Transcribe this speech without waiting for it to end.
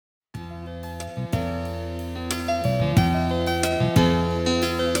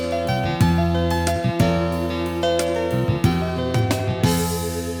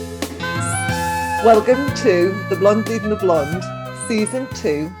Welcome to The Blonde Leading the Blonde, Season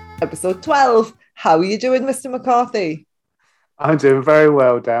 2, Episode 12. How are you doing, Mr. McCarthy? I'm doing very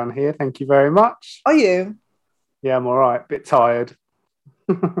well down here. Thank you very much. Are you? Yeah, I'm all right. Bit tired.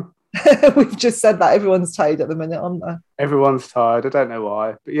 We've just said that everyone's tired at the minute, aren't they? Everyone's tired. I don't know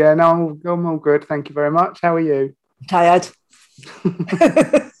why. But yeah, no, I'm all good. Thank you very much. How are you? Tired.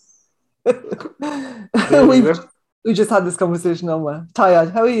 we just had this conversation on where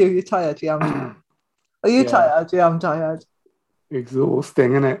tired. How are you? You're tired? Yeah, I'm tired. Are you tired? Yeah, I'm tired.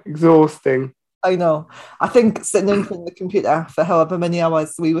 Exhausting, isn't it? Exhausting. I know. I think sitting in front of the computer for however many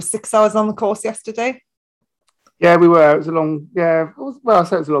hours. We were 6 hours on the course yesterday. Yeah, we were. It was a long, I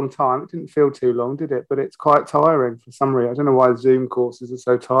say it was a long time. It didn't feel too long, did it? But it's quite tiring for some reason. I don't know why Zoom courses are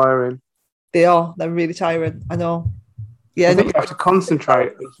so tiring. They are. They're really tiring. I know. Yeah, I think you have to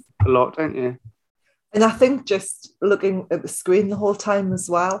concentrate a lot, don't you? And I think just looking at the screen the whole time as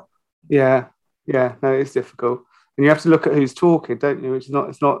well. Yeah. No, it's difficult. And you have to look at who's talking, don't you? Which is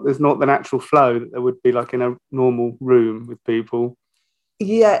there's not the natural flow that there would be like in a normal room with people.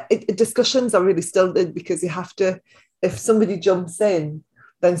 Yeah, discussions are really stilted because you have to, if somebody jumps in,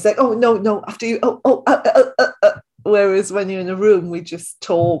 then say, oh, no, after you, whereas when you're in a room, we just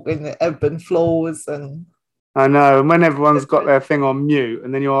talk and it ebb and flows. And I know, and when everyone's got their thing on mute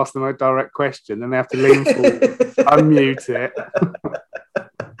and then you ask them a direct question, then they have to lean forward, unmute it.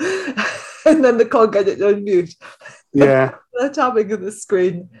 And then they can't get it unmute. Yeah. They're tapping on the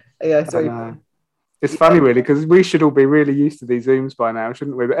screen. Yeah, sorry. It's funny, really, because we should all be really used to these Zooms by now,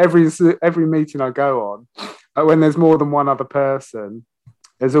 shouldn't we? But every meeting I go on, when there's more than one other person,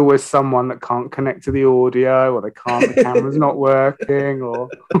 there's always someone that can't connect to the audio, or the camera's not working, or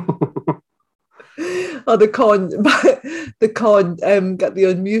or they can't get the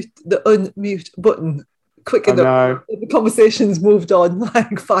unmute button quick enough. The conversation's moved on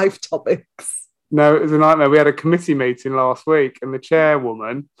like 5 topics. No, it was a nightmare. We had a committee meeting last week, and the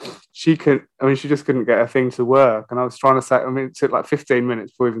chairwoman, she just couldn't get her thing to work. And I was trying to say, it took like 15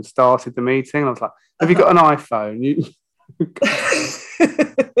 minutes before we even started the meeting. And I was like, have you got an iPhone?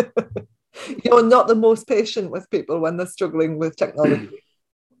 You're not the most patient with people when they're struggling with technology.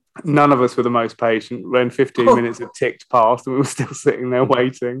 None of us were the most patient when 15 minutes had ticked past and we were still sitting there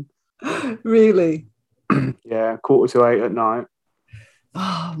waiting. Really? Yeah, 7:45 at night.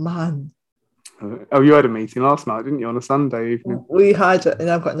 Oh, man. Oh, you had a meeting last night, didn't you, on a Sunday evening? We had it, and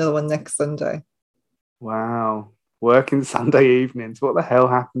I've got another one next Sunday. Wow. Working Sunday evenings. What the hell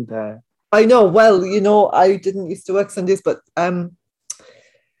happened there? I know. Well, I didn't used to work Sundays, but I've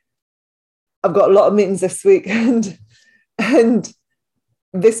got a lot of meetings this week, and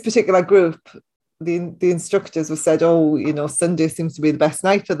this particular group, the instructors were said, Sunday seems to be the best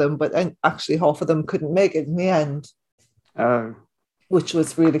night for them, but actually half of them couldn't make it in the end. Oh. Which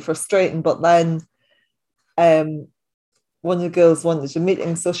was really frustrating. But then one of the girls wanted a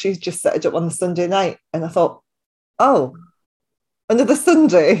meeting, so she just set it up on the Sunday night. And I thought, oh, another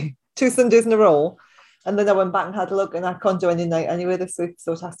Sunday, 2 Sundays in a row. And then I went back and had a look, and I can't do any night anyway this week,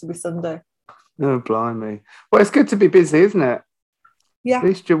 so it has to be Sunday. Oh, blimey. Well, it's good to be busy, isn't it? Yeah. At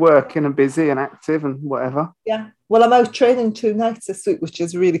least you're working and busy and active and whatever. Yeah. Well, I'm out training 2 nights this week, which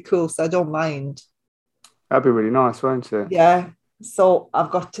is really cool, so I don't mind. That'd be really nice, won't it? Yeah. So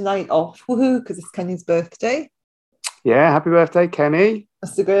I've got tonight off, woohoo, because it's Kenny's birthday. Yeah, happy birthday, Kenny.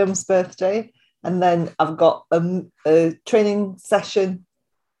 Mr. Graham's birthday. And then I've got a training session,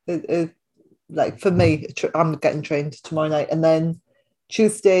 like for me, I'm getting trained tomorrow night. And then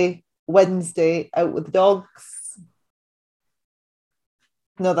Tuesday, Wednesday, out with the dogs.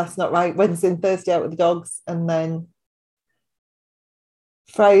 No, that's not right. Wednesday and Thursday out with the dogs. And then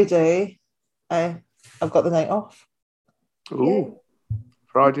Friday, I've got the night off. Ooh, yeah.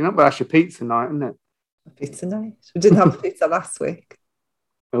 Friday night, but that's your pizza night, isn't it? Pizza night. We didn't have pizza last week.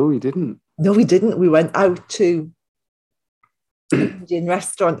 Oh, you didn't? No, we didn't. We went out to an Indian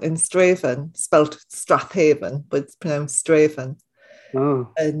restaurant in Straven, spelled Strathaven, but it's pronounced Straven. Oh.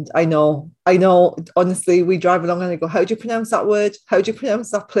 And I know. Honestly, we drive along and I go, how do you pronounce that word? How do you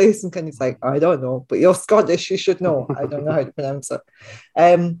pronounce that place? And Kenny's like, I don't know, but you're Scottish, you should know. I don't know how to pronounce it.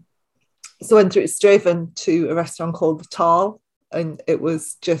 So I went through Straven to a restaurant called The Tall, and it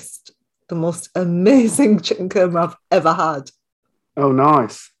was just the most amazing chicken korma I've ever had. Oh,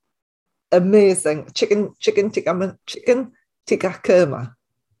 nice. Amazing. Chicken tikka korma.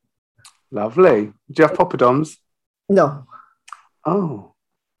 Lovely. Do you have poppadoms? No. Oh.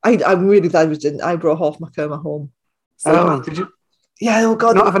 I'm really glad we didn't. I brought half my korma home. So did you? Yeah, oh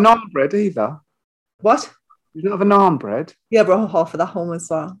God. Not have a naan bread either? What? You don't have a naan bread? Yeah, I brought half of that home as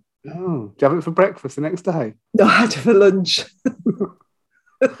well. Oh, do you have it for breakfast the next day? No, I had it for lunch.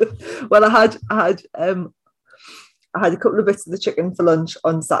 Well, I had a couple of bits of the chicken for lunch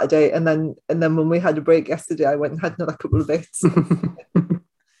on Saturday, and then when we had a break yesterday, I went and had another couple of bits.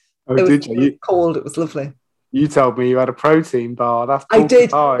 Oh, It was did you? cold. It was lovely. You told me you had a protein bar. That's I did.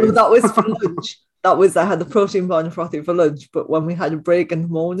 porcupine. No, that was for lunch. I had the protein bar and frothy for lunch. But when we had a break in the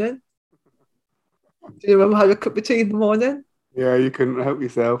morning, do you remember having a cup of tea in the morning? Yeah, you couldn't help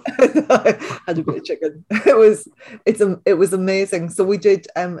yourself. I had a bit of chicken. It was amazing. So we did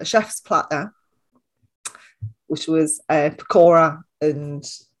a chef's platter, which was pakora and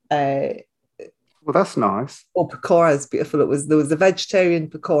Well, that's nice. pakora is beautiful. There was a vegetarian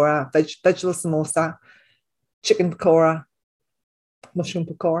pakora, vegetable samosa, chicken pakora, mushroom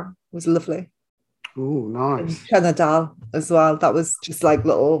pakora. It was lovely. Oh, And nice. chana dal as well. That was just like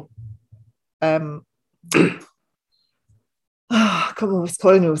little I can't remember what it's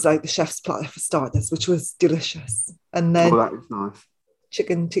called. It was like the chef's platter for starters, which was delicious. And then that is nice.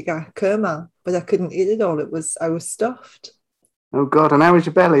 chicken tikka kurma, but I couldn't eat it all. I was stuffed. Oh God! And how was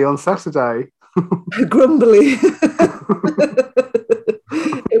your belly on Saturday? Grumbly.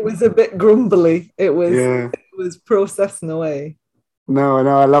 It was a bit grumbly. It was processing away. No, I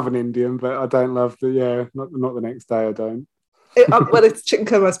know. I love an Indian, but I don't love not the next day. I don't. Well, it's chicken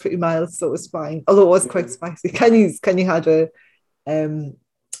kurma was pretty mild, so it was fine. Although it was quite spicy. Kenny had a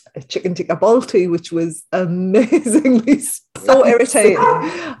chicken tikka balti, which was amazingly so irritating.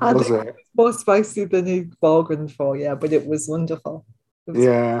 Was it? More spicy than he bargained for, yeah, but it was wonderful.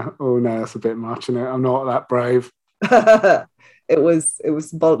 Yeah. Oh no, that's a bit much, isn't it? I'm not that brave. It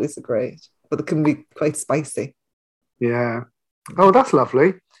was baltis are great, but it can be quite spicy. Yeah. Oh, that's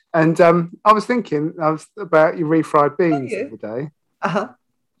lovely. And I was thinking about your refried beans the other day. Uh-huh.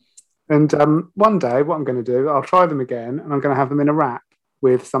 And one day, what I'm going to do, I'll try them again, and I'm going to have them in a wrap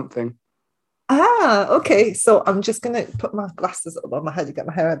with something. Ah, okay. So I'm just going to put my glasses up on my head to get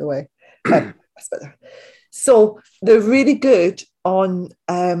my hair out of the way. That's better. So they're really good on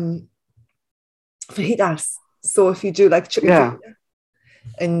fajitas. So if you do like chicken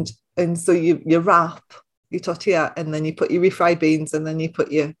fajita, and so you wrap your tortilla, and then you put your refried beans, and then you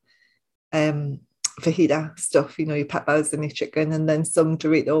put your fajita stuff, your peppers and your chicken, and then some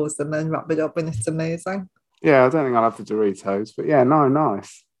Doritos, and then wrap it up, and it's amazing. Yeah, I don't think I'll have the Doritos, but yeah, no,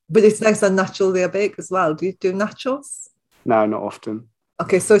 nice. But it's nice on natural layer bake as well. Do you do nachos? No, not often.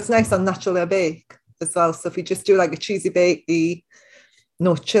 Okay, so it's nice on natural layer bake as well. So if you just do like a cheesy bake,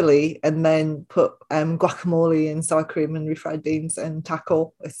 no chili, and then put guacamole and sour cream and refried beans and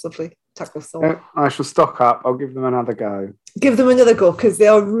taco, it's lovely. Taco sauce. I shall stock up. I'll give them another go. Give them another go because they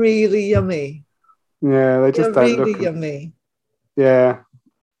are really yummy. Yeah, they just don't really look yummy. Yeah.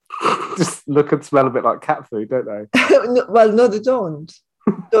 Just look and smell a bit like cat food, don't they? Well, no, they don't.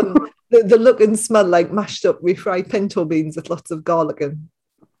 They look and smell like mashed up refried pinto beans with lots of garlic and.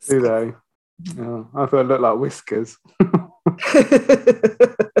 Do they? Oh, I thought it looked like whiskers.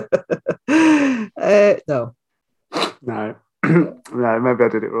 No. No. No, maybe I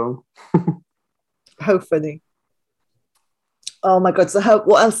did it wrong. How funny. Oh my God. So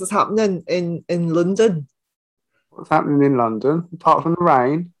what else is happening in London? What's happening in London, apart from the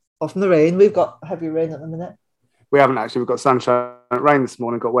rain? Apart from the rain, we've got heavy rain at the minute. We haven't actually. We've got sunshine. Rain this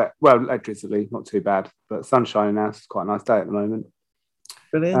morning, got wet. Well, drizzly, not too bad. But sunshine now. It's quite a nice day at the moment.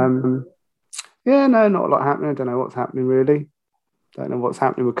 Brilliant. Yeah, no, not a lot happening. I don't know what's happening really. Don't know what's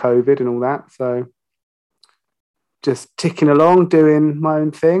happening with COVID and all that. So just ticking along, doing my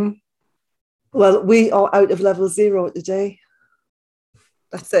own thing. Well, we are out of level 0 today.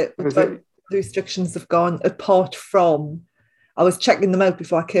 That's it. The restrictions have gone, apart from, I was checking them out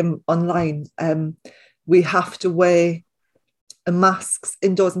before I came online. We have to wear masks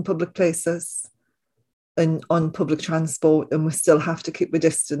indoors in public places and on public transport, and we still have to keep a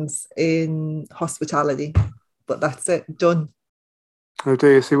distance in hospitality. But that's it, done. Oh, do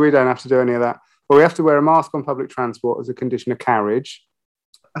you see? We don't have to do any of that. Well, we have to wear a mask on public transport as a condition of carriage,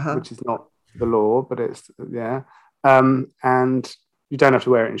 which is not the law, but it's, yeah. And you don't have to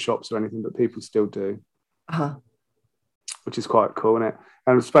wear it in shops or anything, but people still do, which is quite cool, isn't it?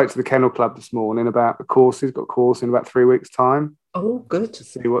 And I spoke to the Kennel Club this morning about the courses, got a course in about 3 weeks' time. Oh, good. To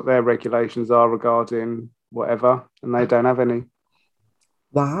see what their regulations are regarding whatever, and they don't have any.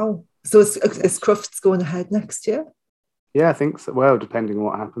 Wow. So is Crufts going ahead next year? Yeah, I think so. Well, depending on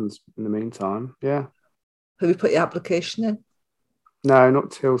what happens in the meantime, yeah. Have you put your application in? No,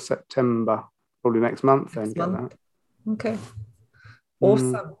 not till September. Probably next month then. Get that. Okay.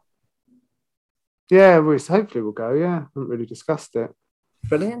 Awesome. Yeah, hopefully we'll go, yeah. Haven't really discussed it.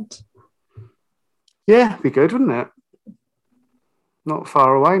 Brilliant. Yeah, be good, wouldn't it? Not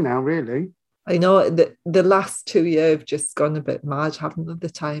far away now, really. I know the last 2 years have just gone a bit mad, haven't they, the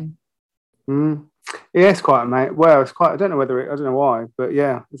time? Mm. Yeah, it's quite amazing. Well, it's quite. I don't know whether I don't know why, but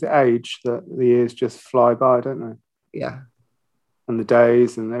yeah, it's the age that the years just fly by, don't they? Yeah. And the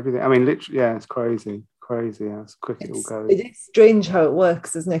days and everything. I mean, literally, yeah, it's crazy how quick it all goes. It is strange how it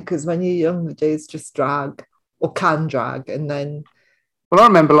works, isn't it? Because when you're young, the days just drag or can drag, and then Well, I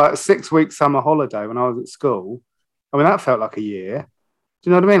remember like a 6 week summer holiday when I was at school. I mean, that felt like a year. Do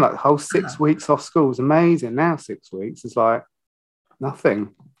you know what I mean? Like the whole 6 weeks off school was amazing. Now 6 weeks is like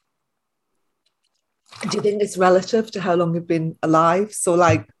nothing. do you think it's relative to how long you've been alive? So,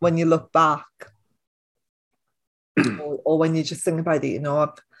 like when you look back, or when you just think about it, you know,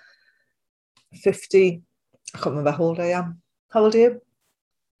 I'm 50, I can't remember how old I am. How old are you?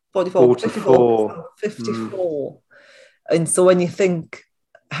 44, 44. 54. And so when you think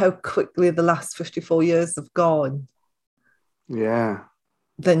how quickly the last 54 years have gone, Yeah.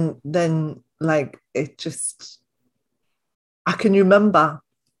 then like it just, I can remember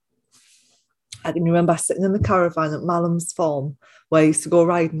sitting in the caravan at Malham's farm where I used to go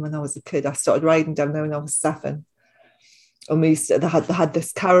riding when I was a kid. I started riding down there when I was 7. And they had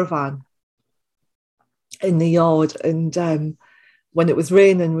this caravan in the yard. And when it was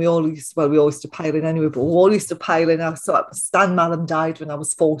raining, we always used to pile in anyway, but we all used to pile in. So Stan Malham died when I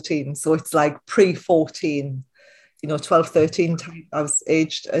was 14. So it's like pre-14, 12, 13 time I was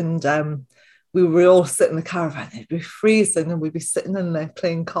aged. And we were all sitting in the caravan. It'd be freezing and we'd be sitting in there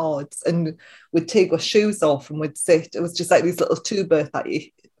playing cards, and we'd take our shoes off and we'd sit. It was just like these little 4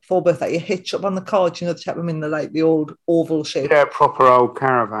 berth that you hitch up on the card, the type of in the old oval shape. Yeah, proper old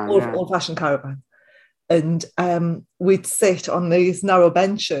caravan. Old-fashioned caravan. And we'd sit on these narrow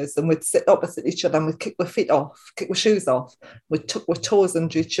benches and we'd sit opposite each other and we'd kick our shoes off. We'd tuck our toes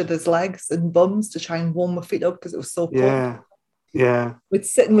under each other's legs and bums to try and warm our feet up because it was so cold. Yeah. We'd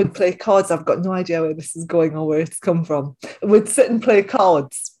sit and we'd play cards. I've got no idea where this is going or where it's come from. And we'd sit and play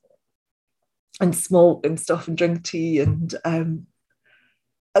cards and smoke and stuff and drink tea. And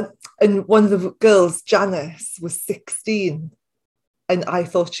one of the girls, Janice, was 16. And I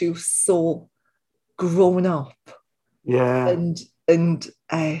thought she was so grown up, and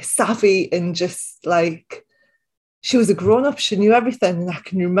savvy, and just like she was a grown up. She knew everything, and I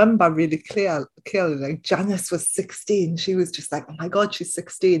can remember really clearly. Like Janice was 16. She was just like, oh my god, she's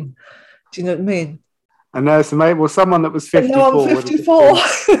 16. Do you know what I mean? I know. So maybe someone that was 54. No, I'm 54.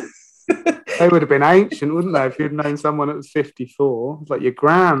 They would have been ancient, wouldn't they? If you'd known someone that was 54, it's like your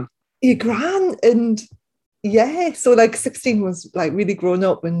gran. And yeah, so like 16 was like really grown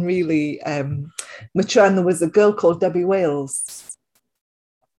up and really mature. And there was a girl called Debbie Wales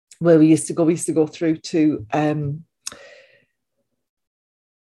where we used to go through to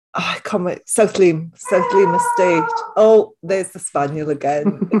South Leam Estate. Oh, there's the spaniel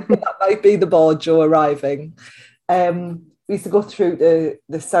again. That might be the Bordeaux arriving. We used to go through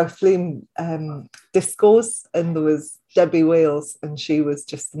the South Leam discos, and there was Debbie Wales, and she was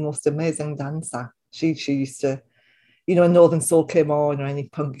just the most amazing dancer. She used to, when Northern Soul came on or any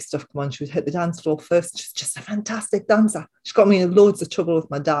punky stuff come on, she would hit the dance floor first. She's just a fantastic dancer. She got me in loads of trouble with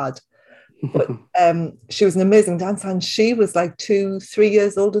my dad. But she was an amazing dancer, and she was like 2-3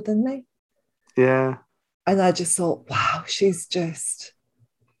 years older than me. Yeah. And I just thought, wow, she's just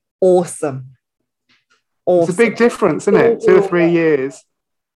awesome. It's a big difference, isn't it? 2 or 3 years.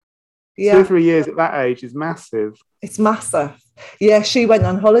 Yeah. 2 or 3 years at that age is massive. It's massive. Yeah, she went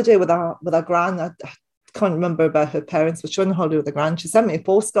on holiday with her gran. I can't remember about her parents, but she went on holiday with her gran. She sent me a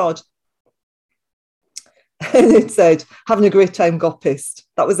postcard. And it said, having a great time, got pissed.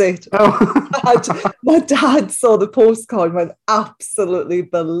 That was it. Oh. My dad saw the postcard and went absolutely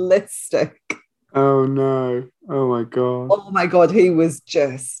ballistic. Oh, no. Oh, my God. Oh, my God. He was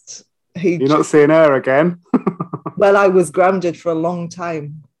just... You're not seeing her again? Well, I was grounded for a long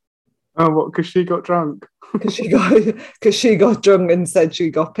time. Oh, what? Because she got drunk? Because she got drunk and said she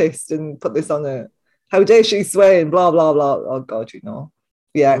got pissed and put this on her. How dare she swear and blah, blah, blah. Oh, God,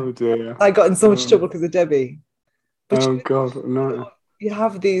 Yeah. Oh, dear. I got in so much trouble because of Debbie. But God, no. You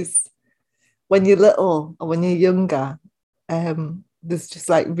have these, when you're little or when you're younger, there's just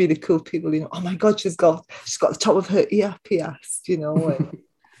like really cool people, oh my God, she's got the top of her ear pierced, and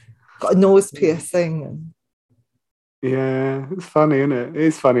got a nose piercing. And yeah, it's funny, isn't it? It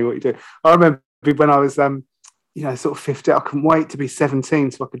is funny what you do. I remember when I was, sort of 50, I couldn't wait to be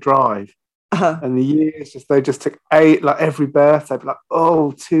 17 so I could drive. And the years they just took 8, like every birthday, like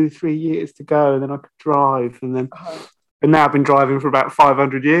 2-3 years to go, and then I could drive, and then and now I've been driving for about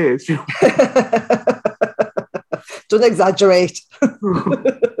 500 years. Don't exaggerate.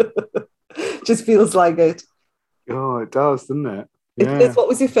 Just feels like it. Oh, it does, doesn't it? Yeah. What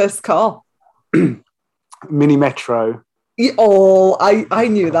was your first car? Mini Metro. Oh, I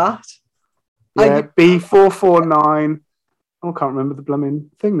knew that. Yeah, B449. Oh, I can't remember the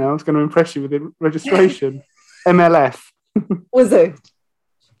blooming thing now. I was going to impress you with the registration. MLF. Was it?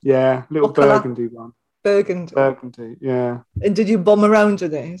 Yeah, little What colour? burgundy one. Burgundy. Burgundy, yeah. And did you bum around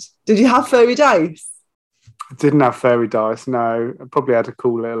in it? Did you have fairy dice? I didn't have fairy dice, no. I probably had a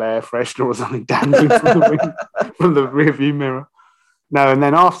cool little air freshener or something dangling from the rearview mirror. No, and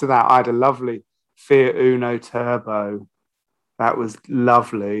then after that, I had a lovely Fiat Uno Turbo. That was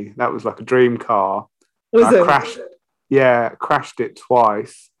lovely. That was like a dream car. Was it? Crashed it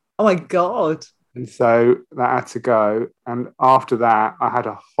twice. Oh my God. And so that had to go. And after that, I had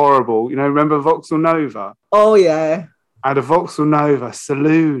a horrible, remember Vauxhall Nova? Oh, yeah. I had a Vauxhall Nova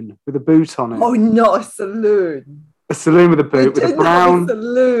saloon with a boot on it. Oh, not a saloon. A saloon with a boot with a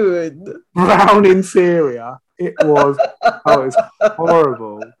brown interior. It was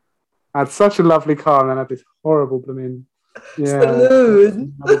horrible. I had such a lovely car and then I had this horrible blooming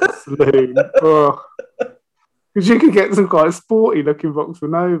saloon. Oh. Because you could get some quite sporty looking Vauxhall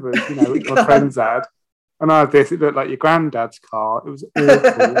Novas, which my friends had. And I had this, it looked like your granddad's car. It was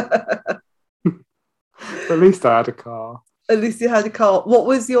awful. But at least I had a car. At least you had a car. What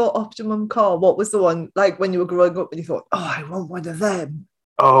was your optimum car? What was the one, like when you were growing up and you thought, oh, I want one of them?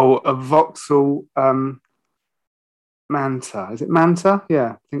 Oh, a Vauxhall Manta. Is it Manta?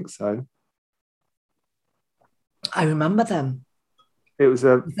 Yeah, I think so. I remember them. It was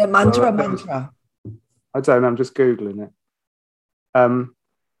a... Is it Manta or Mantra? I don't know, I'm just Googling it.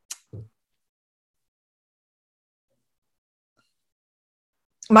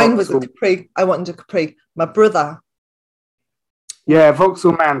 Mine was a Capri. I wanted a Capri. My brother. Yeah,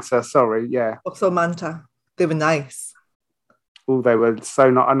 Vauxhall Manta, sorry, yeah. Vauxhall Manta. They were nice. Oh, they were so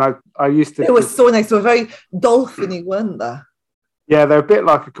nice. And I used to... They were so nice. They were very dolphin-y, weren't they? Yeah, they're a bit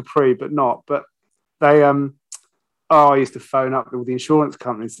like a Capri, but not. But they... I used to phone up all the insurance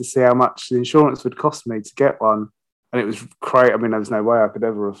companies to see how much the insurance would cost me to get one. And it was great. I mean, there was no way I could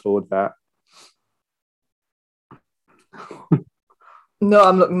ever afford that. No,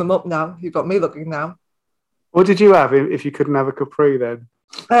 I'm looking them up now. You've got me looking now. What did you have if you couldn't have a Capri then?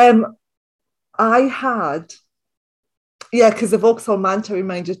 I had... Yeah, because the Vauxhall Manta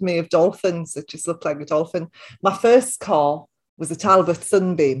reminded me of dolphins. It just looked like a dolphin. My first car was a Talbot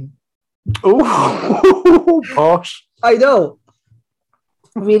Sunbeam. Oh, posh. I know.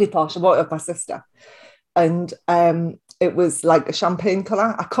 Really posh. I bought it off my sister. And it was like a champagne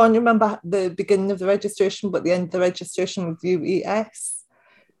colour. I can't remember the beginning of the registration, but the end of the registration was UES.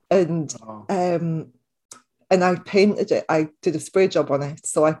 And I painted it. I did a spray job on it.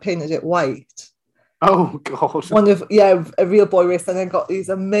 So I painted it white. Oh, God. A real boy race. And I got these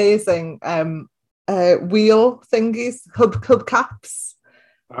amazing wheel thingies, hub caps.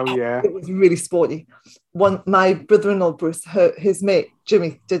 Oh, yeah. It was really sporty. My brother-in-law, Bruce, his mate,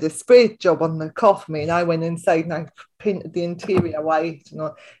 Jimmy, did a spray job on the car for me, and I went inside and I painted the interior white. And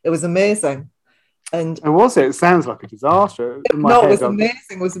all. It was amazing. And was it? It sounds like a disaster. It was amazing.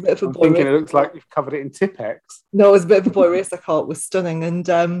 It was a bit of a boy race. It looks like you've covered it in Tipex. No, it was a bit of a boy race. I thought it was stunning. And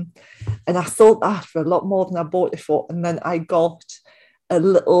I sold that for a lot more than I bought it for. And then I got a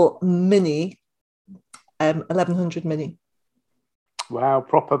little mini, 1100 mini. Wow,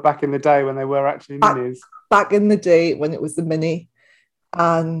 proper back in the day when they were actually minis. Back in the day when it was the mini.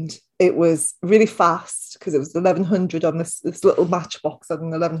 And it was really fast because it was 1100 on this little matchbox on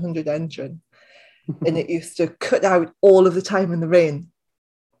an 1100 engine. And it used to cut out all of the time in the rain.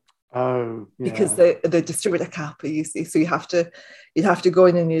 Oh, yeah. Because the distributor cap, you see, so you'd have to go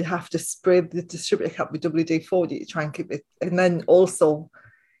in and you'd have to spray the distributor cap with WD-40 to try and keep it. And then also,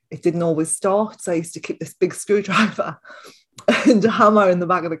 it didn't always start, so I used to keep this big screwdriver and a hammer in the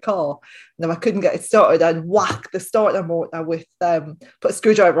back of the car. And if I couldn't get it started, I'd whack the starter motor with put a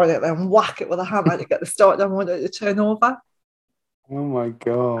screwdriver on it and whack it with a hammer to get the starter motor to turn over. Oh my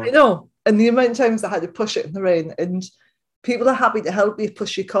God. I know. And the amount of times I had to push it in the rain, and people are happy to help you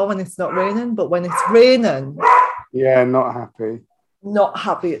push your car when it's not raining, but when it's raining, yeah, not happy. Not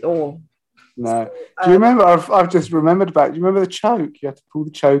happy at all. No. Do you remember? I've just remembered about. Do you remember the choke? You had to pull the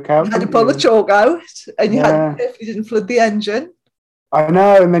choke out. You had to pull the choke out, and you had if you didn't flood the engine. I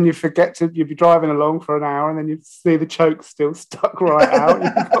know, and then you'd be driving along for an hour, and then you'd see the choke still stuck right out.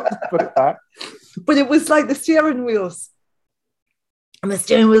 You've got to put it back. But it was like the steering wheels. And the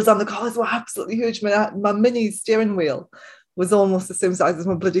steering wheels on the cars were absolutely huge. My mini steering wheel was almost the same size as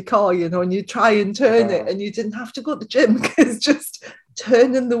my bloody car, and you try and turn it, and you didn't have to go to the gym because just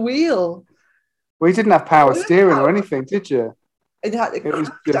turning the wheel. Well, you didn't have power steering or anything, did you? And you had to crack down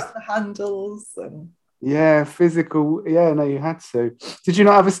the handles. And Yeah, physical. Yeah, no, you had to. Did you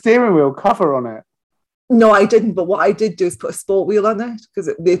not have a steering wheel cover on it? No, I didn't. But what I did do is put a sport wheel on it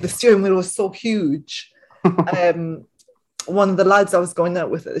because the steering wheel was so huge. Um, One of the lads I was going out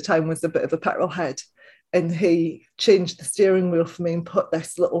with at the time was a bit of a petrol head, and he changed the steering wheel for me and put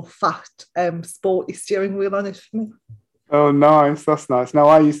this little fat sporty steering wheel on it for me. Oh, nice. That's nice. No,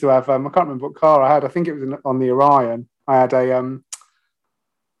 I used to have. I can't remember what car I had. I think it was on the Orion. I had a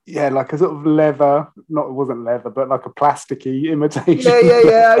yeah, like a sort of leather. Not it wasn't leather, but like a plasticky imitation.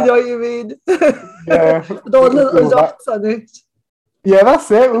 Yeah, I know what you mean. Yeah, With all it was little all that. dots on it. Yeah, that's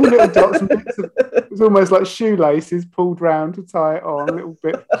it. All little dots and bits of. It was almost like shoelaces pulled round to tie it on a little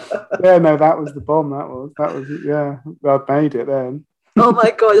bit. Yeah, no, that was the bomb. That was. Yeah, I'd made it then. Oh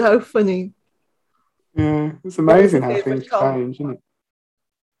my God, how funny. Yeah, it's What was amazing your how things favourite car? change, isn't it?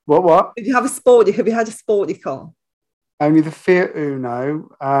 What? Did you have a sporty? Have you had a sporty car? Only the Fiat Uno.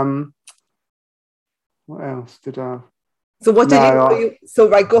 What else did I have? So what No, did so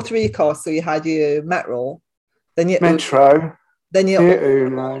right, go through your cars. So you had your Metro, then your Metro, then your Fiat old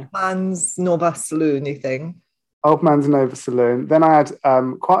Uno, man's Nova Saloon thing. Old Man's Nova Saloon. Then I had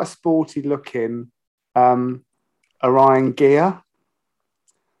quite a sporty looking um, Orion Gear.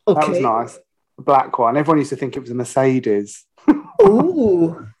 That was Okay. nice. A black one. Everyone used to think it was a Mercedes.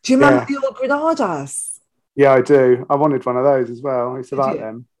 Oh, do you remember Yeah, the old Granadas? yeah, I do. I wanted one of those as well. I used to Did like you?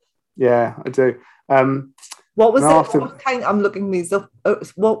 them. Yeah, I do. Um, What and was it? after What kind? I'm looking these up.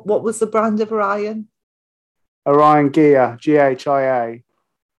 What was the brand of Orion? Orion Gear, GHIA.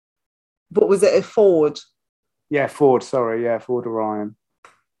 What was it? A Ford? Yeah, Ford. Sorry, yeah, Ford Orion.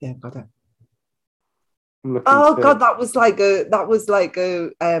 Yeah, got it. I'm looking Oh God, too.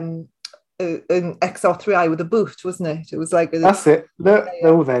 an XR3i with a boot, wasn't it? It was like a That's it. Look,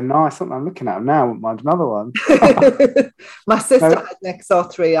 yeah. they're nice. I'm looking at them now. I wouldn't mind another one. My sister No. had an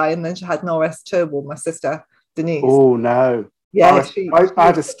XR3i and then she had an RS Turbo. My sister Denise. Oh no. Yeah, she I was had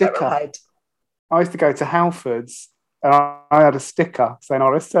a a petrol sticker. head. I used to go to Halfords and I had a sticker saying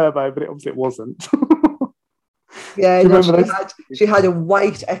RS Turbo, but obviously it wasn't. Do Yeah, you no, remember those? she had a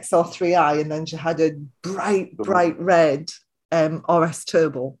white XR3i and then she had a bright red RS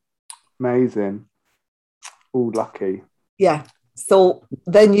Turbo. Amazing. Oh, lucky. Yeah. So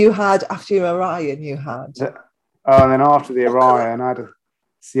then you had after your Orion, you had And then after the what colour? Orion, I had a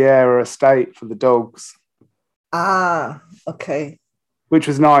Sierra Estate for the dogs, Ah, okay. which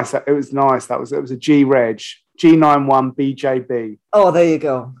was nice. It was nice. It was a G Reg G91 BJB. Oh, there you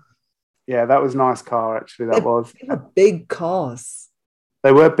go. Yeah, that was a nice car actually. That was. They were big cars.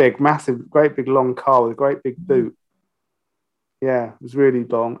 They were big, massive, great big long car with a great big boot. Yeah, it was really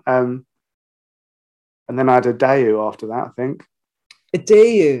long. And then I had a Daewoo after that, I think. A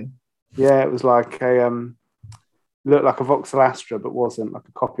Daewoo. Yeah, it was like a looked like a Vauxhall Astra, but wasn't like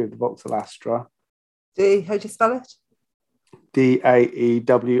a copy of the Vauxhall Astra. How do you spell it?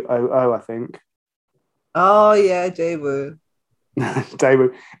 Daewoo, I think. Oh yeah, Daewoo.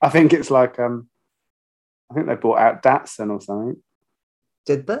 Daewoo. I think it's like I think they bought out Datsun or something.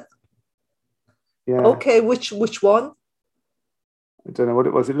 Did they? Yeah. Okay, which one? I don't know what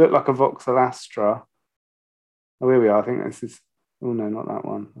it was. It looked like a Vauxhall Astra. Oh, here we are. I think this is. Oh no, not that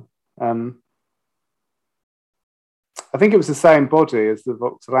one. I think it was the same body as the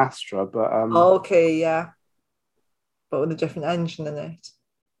Vauxhall Astra, but Okay, yeah, but with a different engine in it.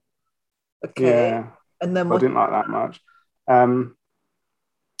 Okay, yeah, and then I what? didn't like that much. And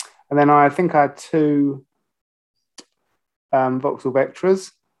then I think I had two Vauxhall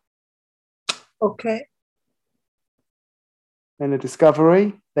Vectras, Okay. then a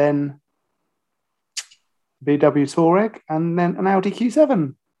Discovery, then VW Touareg, and then an Audi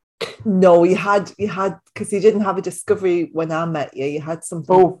Q7. No, you had because you didn't have a Discovery when I met you. You had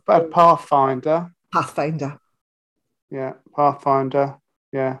something Oh, a Pathfinder. Pathfinder. Yeah, Pathfinder.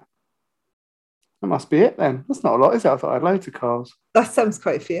 Yeah. That must be it then. That's not a lot, is it? I thought I had loads of cars. That sounds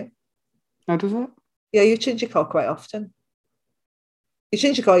quite a few. No, does it? Yeah, you change your car quite often. You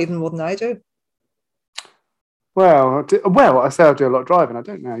change your car even more than I do. Well, I say I do a lot of driving. I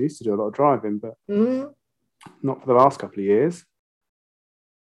don't know. I used to do a lot of driving, but not for the last couple of years.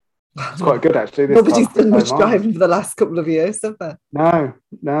 It's quite good actually. This Nobody's car's got done low much miles. driving for the last couple of years, have they?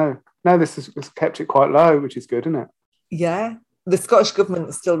 No. This has kept it quite low, which is good, isn't it? Yeah. The Scottish government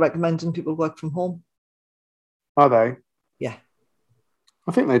is still recommending people work from home. Are they? Yeah.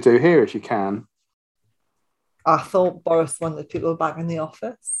 I think they do here if you can. I thought Boris wanted people back in the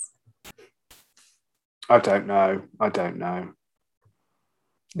office. I don't know.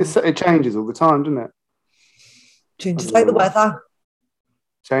 It changes all the time, doesn't it? Changes like the weather.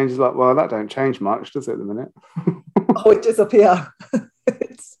 Change is like, well, that don't change much, does it, at the minute? Oh, it is up here.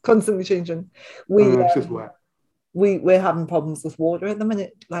 It's constantly changing. We It's just wet. we're having problems with water at the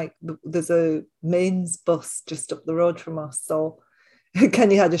minute. Like there's a mains bus just up the road from us. So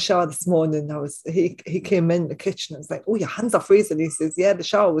Kenny had a shower this morning. He came in the kitchen and was like, "Oh, your hands are freezing." He says, "Yeah, the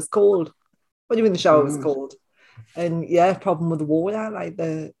shower was cold." What do you mean the shower was cold? And yeah, problem with the water. Like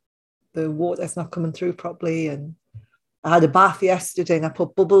the water's not coming through properly. And I had a bath yesterday and I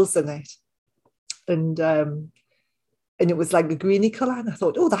put bubbles in it, and it was like a greeny colour. And I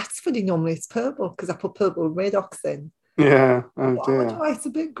thought, oh, that's funny. Normally it's purple because I put purple Redox in. Yeah. Oh I dear. wonder why it's a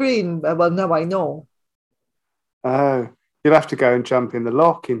bit green. Well, now I know. Oh, you'll have to go and jump in the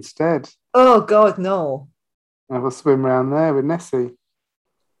lock instead. Oh God, no. Have a swim around there with Nessie.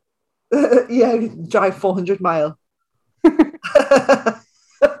 Yeah, drive 400 mile.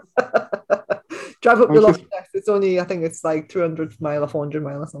 Drive up the Loch Ness. It's only, I think it's like 300 mile or 400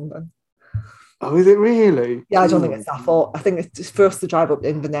 mile or something. Oh, is it really? Yeah, I don't think it's that far. I think it's just for us to drive up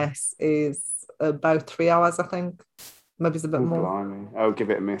Inverness is about 3 hours, I think. Maybe it's a bit more. Blimey. Oh, give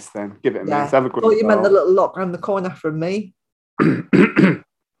it a miss then. Give it a Yeah. miss. Have a great thought you meant the little lock around the corner from me. There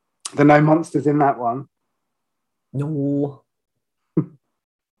are no monsters in that one. No.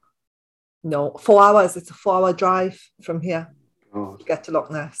 No. 4 hours. It's a 4 hour drive from here God. to get to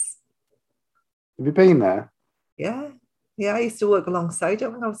Loch Ness. Have you been there? Yeah. Yeah, I used to work alongside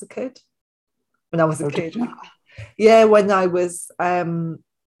it when I was a kid. Did you? Yeah, when I was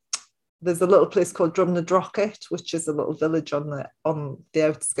there's a little place called Drumnadrocket, which is a little village on the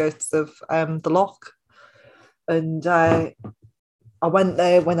outskirts of the loch. And I went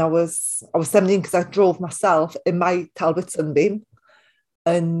there when I was 17 because I drove myself in my Talbot Sunbeam.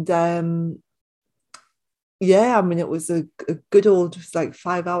 And yeah, I mean, it was a good old, it was like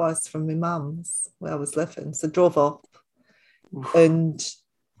 5 hours from my mum's where I was living. So I drove up and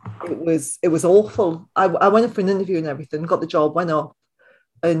it was awful. I went in for an interview and everything, got the job, went up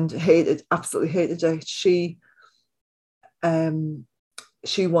and absolutely hated it. She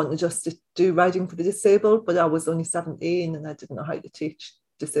wanted us to do riding for the disabled, but I was only 17 and I didn't know how to teach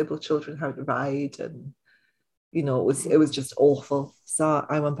disabled children how to ride. And, you know, it was just awful. So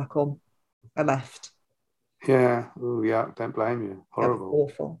I went back home. I left. Yeah. Oh, yeah. Don't blame you. Horrible. It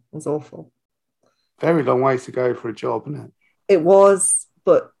was awful. It was awful. Very long ways to go for a job, isn't it? It was,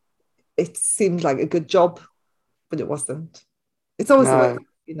 but it seemed like a good job, but it wasn't. It's always the way,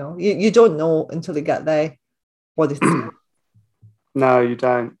 you know, you don't know until you get there what it's like. No, you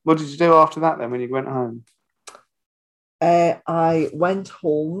don't. What did you do after that then when you went home? I went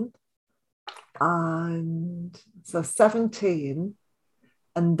home and so 17,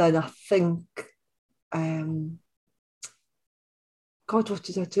 and then I think, God, what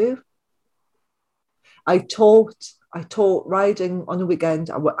did I do? I taught riding on a weekend.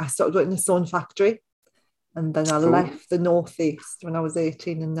 I started working in a sewing factory, and then I left the Northeast when I was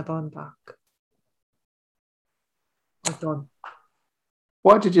 18 and never went back. I was done.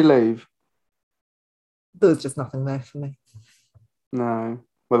 Why did you leave? There was just nothing there for me. No.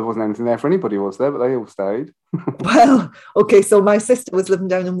 Well, there wasn't anything there for anybody, was there? But they all stayed. Well, okay, so my sister was living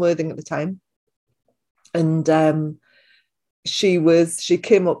down in Worthing at the time. And she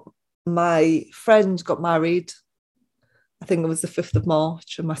came up, my friend got married, I think it was the 5th of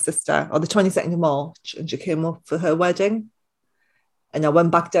March, and my sister, or the 22nd of March, and she came up for her wedding. And I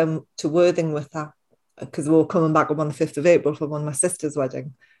went back down to Worthing with her because we were coming back on the 5th of April for one of my sister's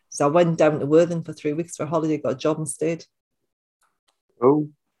wedding. So I went down to Worthing for 3 weeks for a holiday, got a job and stayed. Oh.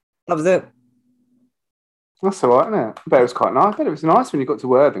 That was it. That's all right, isn't it? I bet it was quite nice. I bet it was nice when you got to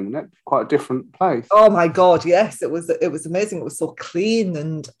Worthing, wasn't it? Quite a different place. Oh my God, yes. It was amazing. It was so clean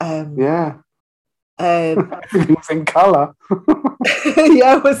and yeah. Everything was in colour.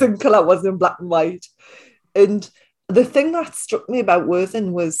 Yeah, it was in colour, it wasn't in black and white. And the thing that struck me about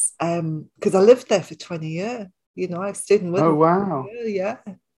Worthing was because I lived there for 20 years. You know, I stayed in Worthing. Oh wow. Yeah.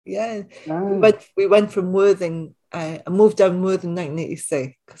 Oh. We went from Worthing, I moved down Worthing in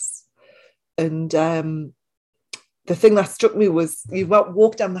 1986. And the thing that struck me was you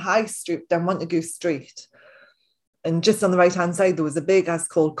walk down the high street, down Montague Street, and just on the right-hand side, there was a big as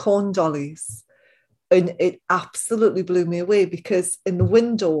called Corn Dollies. And it absolutely blew me away because in the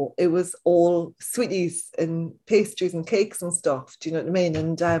window, it was all sweeties and pastries and cakes and stuff. Do you know what I mean?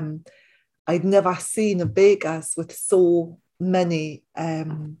 And I'd never seen a baker's with so many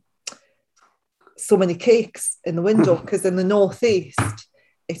cakes in the window, because in the Northeast,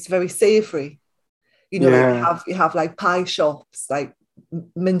 it's very savoury. You know, like you have like pie shops, like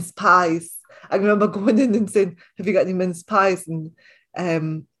mince pies. I remember going in and saying, have you got any mince pies? And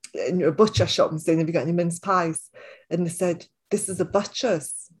in a butcher shop and saying, have you got any mince pies? And they said, this is a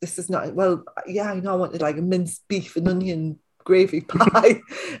butcher's. This is not, well, yeah, I know I wanted like a minced beef and onion gravy pie.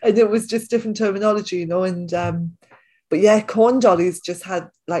 And it was just different terminology, you know. And but yeah, corn dollies just had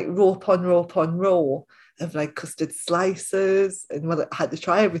like row upon row upon row of like custard slices. And well, I had to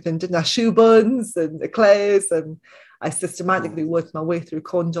try everything, didn't I? Shoe buns and eclairs. And I systematically worked my way through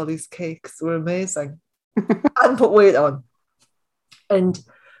corn dollies cakes. They were amazing. And put weight on. And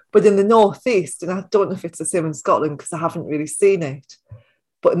but in the northeast, and I don't know if it's the same in Scotland because I haven't really seen it,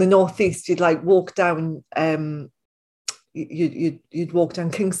 but in the northeast, you'd like walk down, you'd walk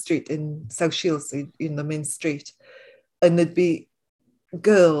down King Street in South Shields, in the main street, and there'd be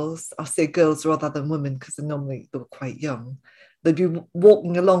girls. I say girls rather than women because they were quite young. They'd be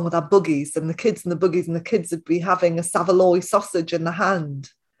walking along with our buggies, and the kids in the buggies, and the kids would be having a Savoy sausage in the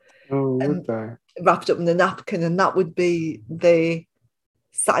hand, and wrapped up in a napkin, and that would be the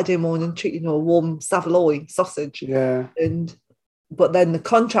Saturday morning treat, you know, a warm Savoy sausage. Yeah. But then the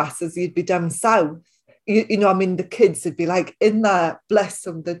contrast is you'd be down south, you know, I mean, the kids would be like in their, bless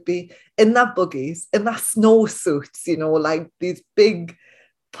them, they'd be in their buggies, in their snow suits, you know, like these big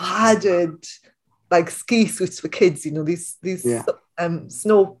padded like ski suits for kids, you know, these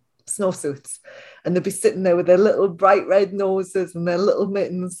snow suits, and they'd be sitting there with their little bright red noses and their little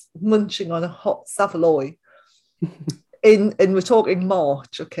mittens munching on a hot Savoy. And we're talking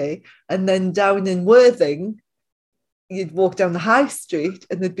March, okay? And then down in Worthing, you'd walk down the high street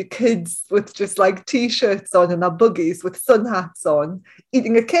and there'd be kids with just like t-shirts on and their buggies with sun hats on,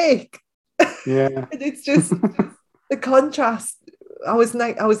 eating a cake. Yeah. And it's just the contrast. I was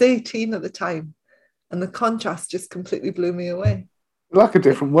 18 at the time, and the contrast just completely blew me away. Like a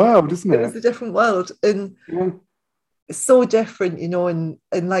different world, isn't it? It was a different world. And it's so different, you know, and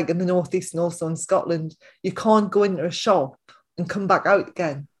like in the northeast and also in Scotland, you can't go into a shop and come back out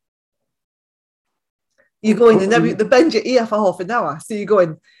again. You go in and they bend your ear for half an hour. So you go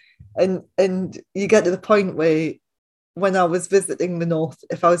in and you get to the point where when I was visiting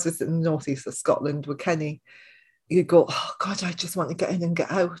if I was visiting the northeast of Scotland with Kenny, you go, oh God, I just want to get in and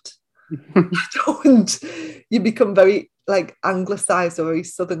get out. I don't. You become very like anglicised or very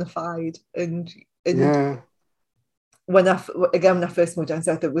southernified. And when I first moved down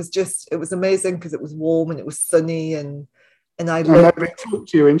south, it was amazing because it was warm and it was sunny and nobody talked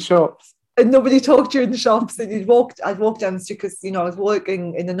to you in shops. And nobody talked to you in the shops. And I'd walk down the street because, you know, I was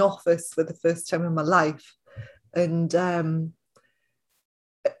working in an office for the first time in my life. And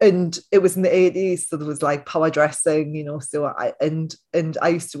it was in the 80s, so there was like power dressing, you know, so I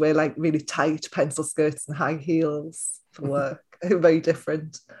used to wear like really tight pencil skirts and high heels for work. Very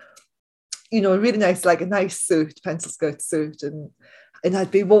different. You know, really nice, like a nice suit, pencil skirt suit. And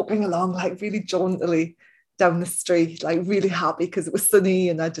I'd be walking along like really jauntily down the street, like really happy because it was sunny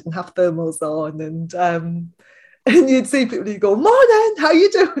and I didn't have thermals on. And you'd see people, you go, morning, how you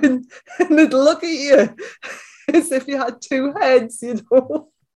doing? And they'd look at you as if you had two heads, you know.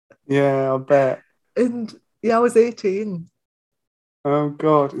 Yeah, I bet. And yeah, I was 18. Oh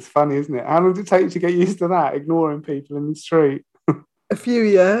God, it's funny, isn't it? How long did it take you to get used to that, ignoring people in the street? A few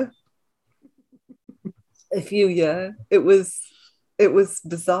years. It was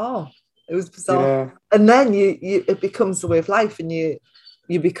bizarre. It was bizarre. Yeah. And then it becomes the way of life, and you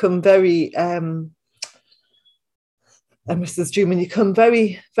become very Mrs. Drummond, you become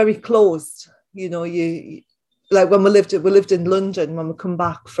very, very closed. You know, you like when we lived in London, when we come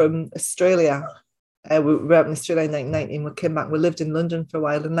back from Australia. We were out in Australia in 1990, and we came back, we lived in London for a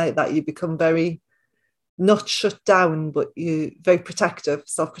while, and like that you become very, not shut down, but you very protective,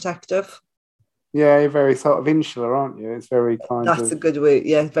 self-protective. Yeah, you're very sort of insular, aren't you? It's very kind of... That's a good way,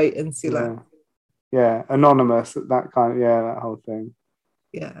 yeah, very insular. Yeah, anonymous, that kind of, that whole thing.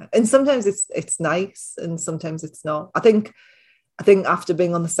 Yeah, and sometimes it's nice, and sometimes it's not. I think after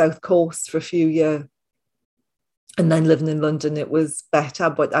being on the South Coast for a few years, and then living in London, it was better.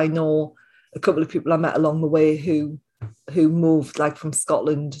 But I know a couple of people I met along the way who moved like from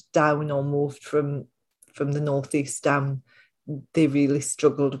Scotland down, or moved from the northeast down. They really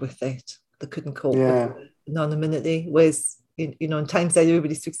struggled with it. They couldn't cope with anonymity. Whereas, you know, in Tyneside,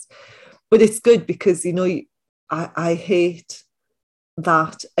 everybody speaks. But it's good because, you know, I hate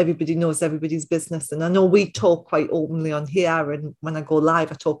that everybody knows everybody's business. And I know we talk quite openly on here, and when I go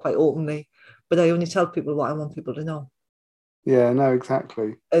live, I talk quite openly, but I only tell people what I want people to know. Yeah, no,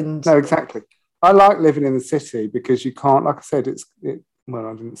 exactly. Exactly. I like living in the city because you can't, like I said, well,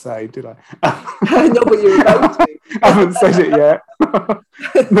 I didn't say, did I? No, but you're about to. I haven't said it yet.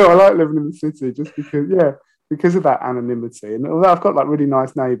 No, I like living in the city just because of that anonymity. And although I've got like really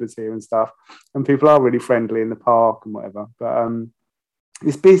nice neighbours here and stuff, and people are really friendly in the park and whatever, but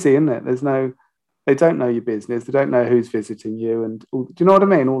it's busy, isn't it? There's no they don't know your business. They don't know who's visiting you, and do you know what I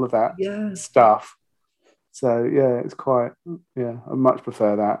mean? All of that stuff. So yeah, it's quite. Yeah, I much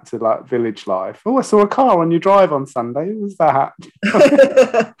prefer that to like village life. Oh, I saw a car on your drive on Sunday. What was that?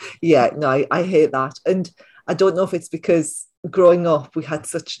 Yeah, no, I hate that, and I don't know if it's because growing up we had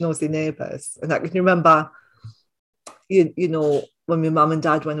such nosy neighbours, and I can remember, you know, when my mum and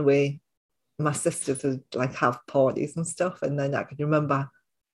dad went away, my sisters would like have parties and stuff, and then I can remember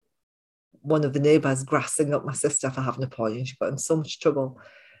one of the neighbours grassing up my sister for having a party, and she got in so much trouble.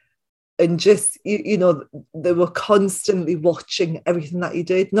 And just, you know, they were constantly watching everything that you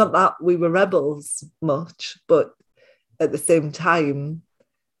did. Not that we were rebels much, but at the same time,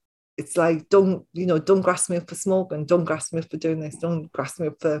 it's like, don't grass me up for smoking, don't grass me up for doing this, don't grass me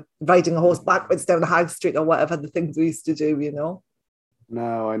up for riding a horse backwards down the high street or whatever the things we used to do, you know.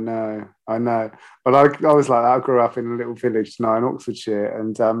 No, I know. But I was like that. I grew up in a little village now in Oxfordshire,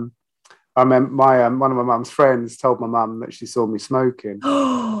 and I remember my one of my mum's friends told my mum that she saw me smoking,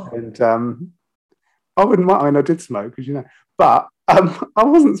 and I wouldn't mind. I mean, I did smoke, as you know, but I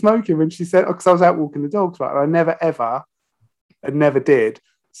wasn't smoking when she said, because I was out walking the dogs. Right, I never did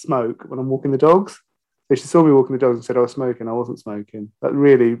smoke when I'm walking the dogs. So she saw me walking the dogs and said I was smoking. I wasn't smoking. That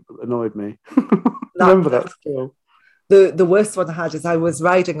really annoyed me. Remember that still. The worst one I had is I was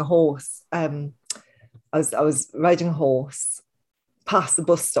riding a horse. I was riding a horse past the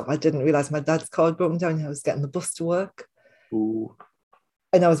bus stop. I didn't realise my dad's car had broken down. I was getting the bus to work. Ooh.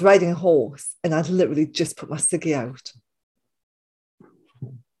 And I was riding a horse, and I'd literally just put my ciggy out.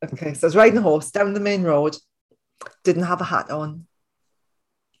 Okay, so I was riding a horse down the main road, didn't have a hat on,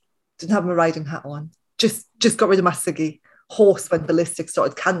 didn't have my riding hat on, just got rid of my ciggy. Horse went ballistic,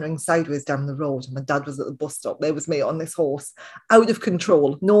 started cantering sideways down the road, and my dad was at the bus stop. There was me on this horse, out of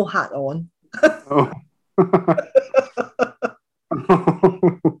control, no hat on. Oh.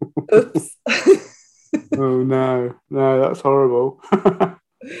 Oops. Oh no, that's horrible.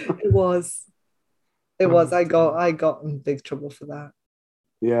 It was. I got in big trouble for that.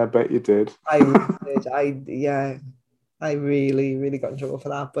 Yeah, I bet you did. I really did. I really got in trouble for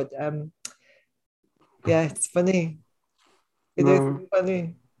that. But yeah, it's funny. It is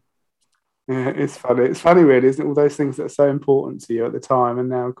funny. Yeah, it's funny. It's funny, really, isn't it? All those things that are so important to you at the time, and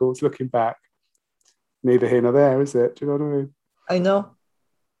now, of course, looking back, neither here nor there, is it? Do you know what I mean?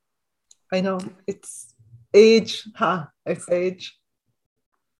 I know. It's age, It's age.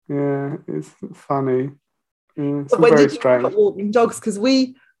 Yeah, it's funny. Yeah, it's But when very did you strange. start walking dogs? Because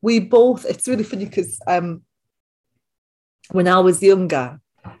we both. It's really funny because when I was younger,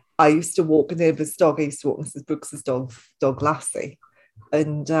 I used to walk a neighbour's dog. I used to walk Mrs. Brooks's dog Lassie,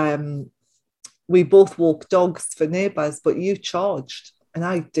 and we both walked dogs for neighbours. But you charged, and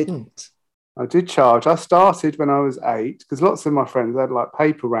I didn't. I did charge. I started when I was 8 because lots of my friends had like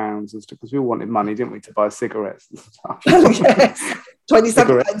paper rounds and stuff because we all wanted money, didn't we, to buy cigarettes and stuff. Yes,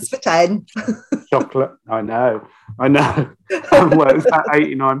 27 pence for 10. Chocolate. I know. Well, it's about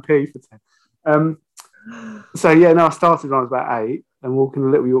 89p for 10. So yeah, no, I started when I was about 8 and walking a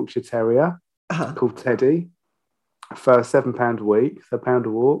little Yorkshire Terrier called Teddy for £7 a week, so £1 a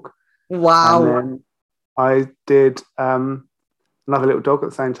walk. Wow. And then I did another little dog at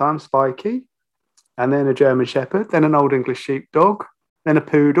the same time, Spiky, and then a German Shepherd, then an Old English Sheepdog, then a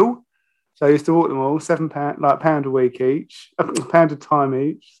Poodle. So I used to walk them all, £7, like £1 a week each, £1 a time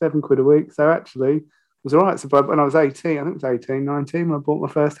each, £7 a week. So actually, it was all right. So when I was 18, I think it was 18, 19, when I bought my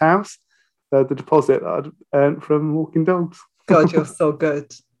first house, the deposit that I'd earned from walking dogs. God, you're so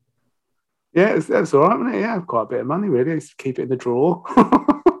good. Yeah, it was all right, wasn't it? Yeah, quite a bit of money, really. I used to keep it in the drawer.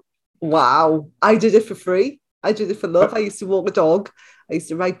 Wow. I did it for free. I did it for love. I used to walk a dog. I used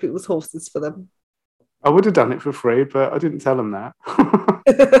to ride people's horses for them. I would have done it for free, but I didn't tell them that.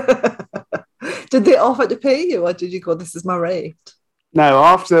 Did they offer to pay you, or did you go, this is my rate? No,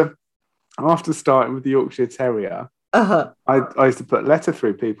 after starting with the Yorkshire Terrier, I used to put a letter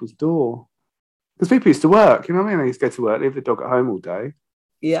through people's door. Because people used to work, you know what I mean? They used to go to work, leave the dog at home all day.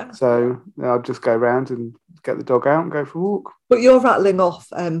 Yeah. So I'd just go around and get the dog out and go for a walk. But you're rattling off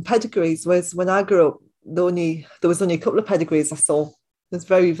pedigrees, whereas when I grew up, there was only a couple of pedigrees I saw. There's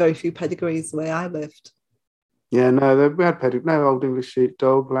very, very few pedigrees where I lived. Yeah, no, we had no Old English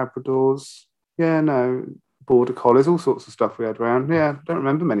Sheepdog, Labradors. Yeah, no, Border Collies, all sorts of stuff we had around. Yeah, don't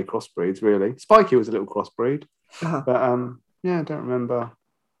remember many crossbreeds, really. Spiky was a little crossbreed. But yeah, I don't remember.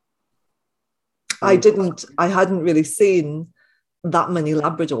 I hadn't really seen that many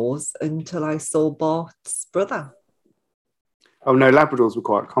Labradors until I saw Bart's brother. Oh no, Labradors were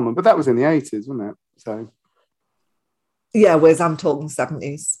quite common, but that was in the 80s, wasn't it? So yeah, whereas I'm talking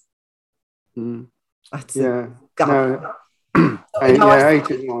 70s. Mm. That's yeah. a gap. No, In our, Yeah,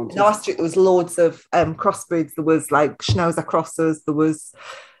 80s, in our 90s. street, there was loads of crossbreeds. There was like Schnauzer crosses. There was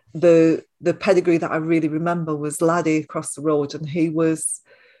the pedigree that I really remember was Laddie across the road, and he was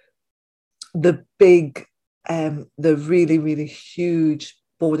the big, the really, really huge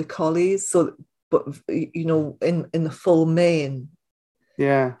border collies. So, but you know, in the full mane,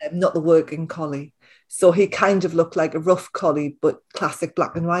 Yeah, not the working collie. So he kind of looked like a rough collie, but classic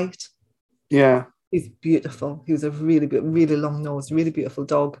black and white. yeah. He's beautiful. He was a really, really long nose, really beautiful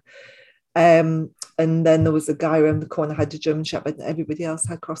dog. And then there was a guy around the corner had a German Shepherd, and everybody else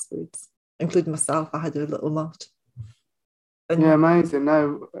had crossbreeds, including myself. I had a little mutt. Yeah, And amazing.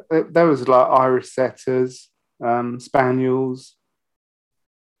 No, there was like Irish setters, spaniels,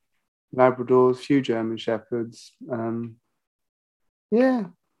 Labradors, few German shepherds. Yeah,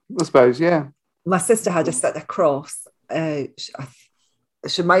 I suppose. Yeah, my sister had a set of cross.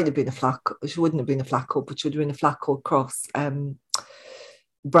 She might have been a flat. She wouldn't have been a flat coat, but she would have been a flat coat cross.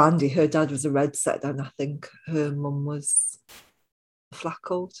 Brandy, her dad was a red setter, and I think her mum was a flat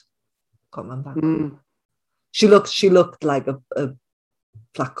coat. Can't remember. mm, She looked like a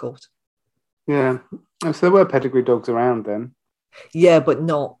flat coat. yeah. Oh, so there were pedigree dogs around then. Yeah, but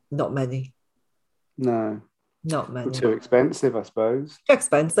not many. No, Not were many. too expensive, I suppose. Too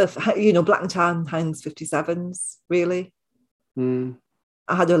expensive. You know, black and tan Heinz 57s, really. Mm.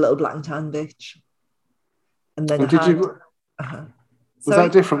 I had a little black and tan bitch. And then I And did had you? uh-huh. Was that Sorry.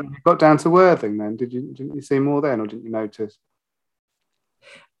 different when you got down to Worthing? Then didn't you see more then, or didn't you notice?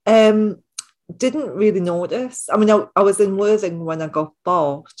 Didn't really notice. I mean, I was in Worthing when I got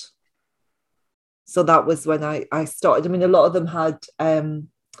bought. So that was when I started. I mean, a lot of them had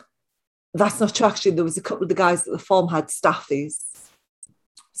that's not true actually. There was a couple of the guys at the farm had staffies.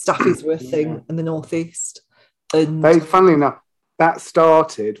 Staffies were a Yeah. thing in the northeast. And They, funnily enough, that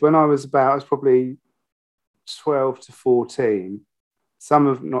started when I was probably 12 to 14. Some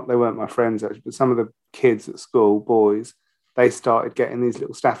of not they weren't my friends actually, but some of the kids at school, boys, they started getting these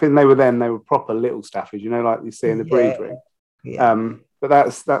little staffies, and they were proper little staffies, you know, like you see in the breed ring. Yeah. But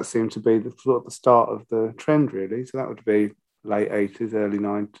that seemed to be the sort of the start of the trend, really. So that would be late 80s, early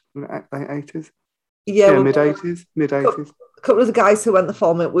 90s, late 80s. Yeah, Yeah, well, mid 80s, mid 80s. a couple of the guys who went the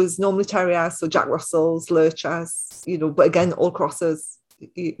farm, it was normally terriers, so Jack Russells, Lurchers, you know, but again, all crosses,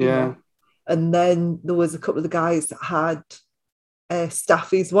 you Yeah. know. And then there was a couple of the guys that had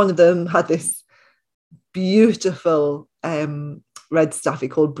staffies. One of them had this beautiful red staffy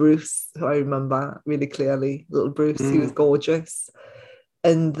called Bruce, who I remember really clearly. Little Bruce, he was gorgeous.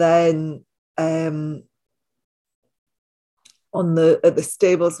 And then at the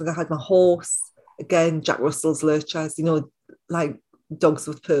stables when I had my horse, again, Jack Russell's Lurchers, you know, like dogs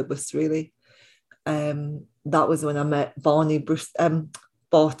with purpose, really. That was when I met Barney, Bruce,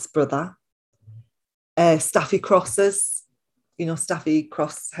 Bart's brother. Staffy crosses, you know, Staffy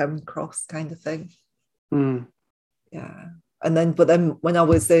cross, hem cross kind of thing. Mm. Yeah. But then when I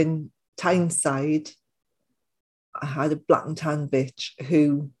was in Tyneside, I had a black and tan bitch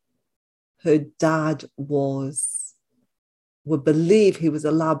who her dad would believe he was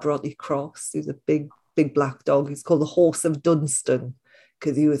a Labrador cross. He was a big black dog. He's called the Horse of Dunstan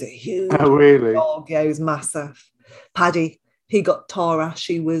because he was a huge Oh, really? dog. Yeah, he was massive. Paddy, he got Tara.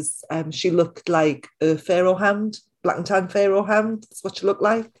 She looked like a Pharaoh hound, black and tan Pharaoh hound. That's what she looked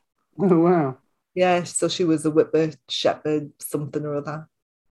like. Oh, wow. Yeah, so she was a Whipper Shepherd, something or other.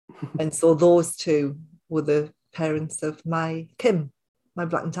 And so those two were the parents of my Kim, my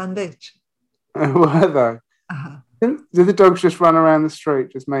black and tan bitch. Oh, were they? Uh-huh. Did the dogs just run around the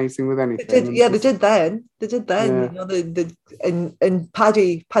street just mating with anything? They did then. They did then. Yeah. You know, and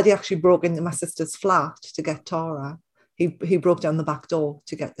Paddy actually broke into my sister's flat to get Tara. He broke down the back door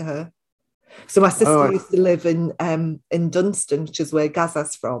to get to her. So my sister used to live in Dunstan, which is where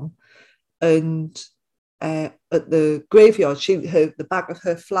Gaza's from. And at the graveyard, the back of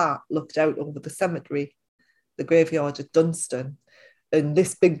her flat looked out over the cemetery, the graveyard at Dunstan. And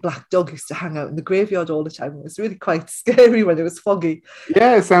this big black dog used to hang out in the graveyard all the time. It was really quite scary when it was foggy.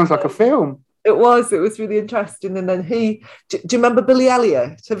 Yeah, it sounds like a film. It was really interesting. And then do you remember Billy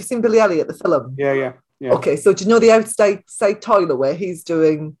Elliot? Have you seen Billy Elliot, the film? Yeah. Okay, so do you know the outside toilet where he's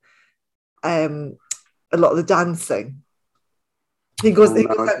doing a lot of the dancing? He goes out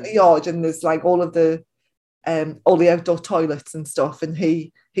in the yard and there's like all the outdoor toilets and stuff, and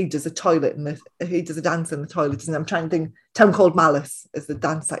he does a toilet and he does a dance in the toilet. And I'm trying to think, Town Called Malice is the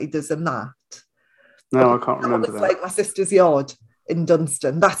dance that he does in that. No, I can't remember It was that. like my sister's yard in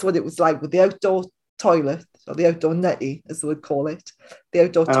Dunstan. That's what it was like with the outdoor toilet, or the outdoor netty, as they would call it. The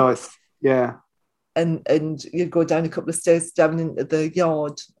outdoor toilet. Yeah. And you'd go down a couple of stairs down into the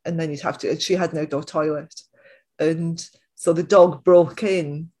yard, and then she had an outdoor toilet. And So the dog broke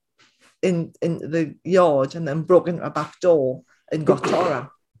into the yard and then broke into a back door and got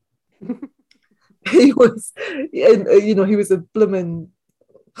Tora. He was, he was a blooming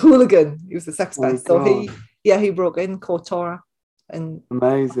hooligan. He was a sex pest. So he broke in, caught Tora, and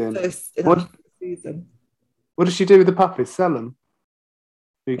amazing. What season. What did she do with the puppies? Sell them?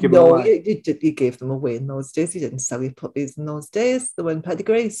 You gave them away in those days. You didn't sell your puppies in those days. They were in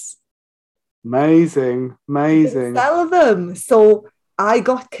pedigrees. Amazing. Sell them. So I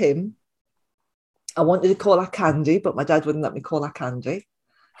got Kim. I wanted to call her Candy, but my dad wouldn't let me call her Candy.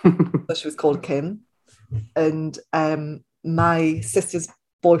 So she was called Kim. And my sister's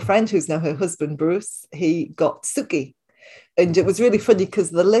boyfriend, who's now her husband, Bruce, he got Suki. And it was really funny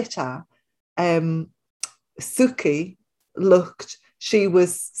because the litter, Suki she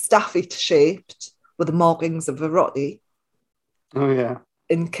was staffy shaped with the markings of a Rottie. Oh, yeah.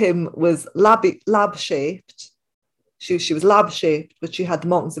 And Kim was lab shaped. She was lab shaped, but she had the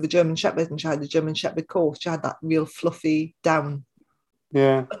markings of a German Shepherd, and she had a German Shepherd coat. She had that real fluffy down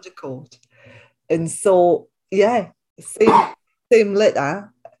undercoat. And so, same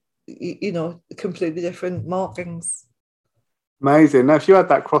litter, completely different markings. Amazing. Now, if you had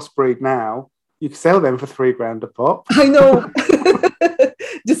that crossbreed now, you could sell them for $3,000 a pop. I know.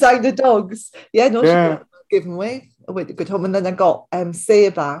 Designer dogs. Yeah, no, she gave them away to good home. And then I got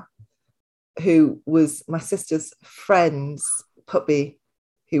Sabre, who was my sister's friend's puppy.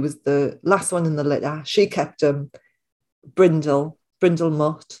 He was the last one in the litter. She kept him. Brindle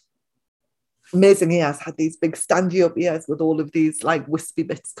Mutt. Amazing ears, had these big standy up ears with all of these like wispy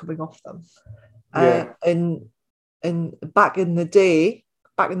bits coming off them. And back in the day,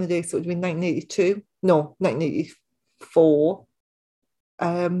 so it would have been 1982. No, 1984.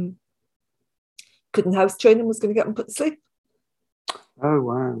 Couldn't house train him, was going to get him put to sleep. Oh,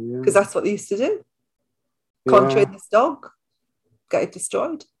 wow, yeah. Because that's what they used to do. Can't train this dog, get it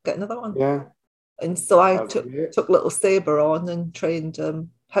destroyed, get another one. Yeah. And so I took little Sabre on and trained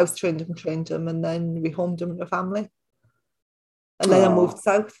him, house trained him, and then rehomed him with a family. And then I moved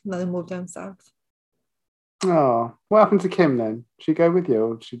south, and then I moved down south. Oh, what happened to Kim then? Did she go with you,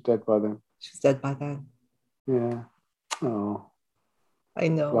 or was she dead by then? She's dead by then. Yeah. Oh. I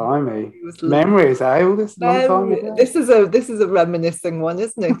know. Blimey. Memories, eh? All this long time ago. This is a reminiscing one,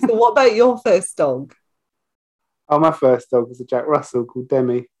 isn't it? So what about your first dog? Oh, my first dog was a Jack Russell called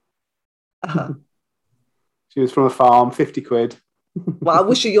Demi. Uh-huh. She was from a farm, 50 quid. Wow,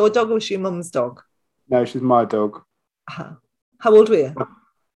 was she your dog or was she your mum's dog? No, she's my dog. Uh-huh. How old were you?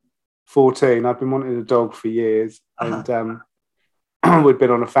 14. I'd been wanting a dog for years. Uh-huh. And we'd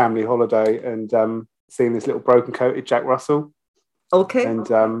been on a family holiday and seen this little broken-coated Jack Russell. Okay. And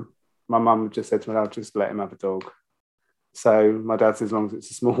my mum just said to me, I'll just let him have a dog. So my dad said, as long as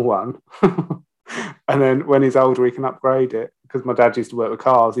it's a small one. And then when he's older, he can upgrade it. Because my dad used to work with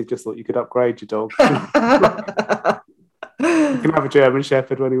cars, he just thought you could upgrade your dog. You can have a German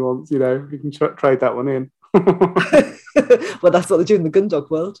Shepherd when he wants, you can trade that one in. Well, that's what they do in the gun dog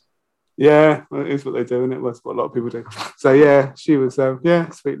world. Yeah, well, it is what they do, and that's what a lot of people do. So yeah, she was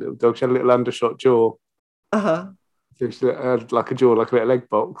sweet little dog. She had a little undershot jaw. Uh-huh. So she had like a jaw, like a little egg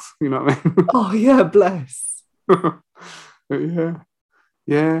box. You know what I mean? Oh yeah, bless.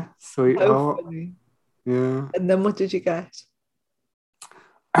 Yeah, sweetheart. Funny. Yeah. And then what did you get?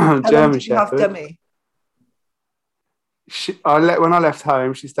 German Shepherd. You have Demi? When I left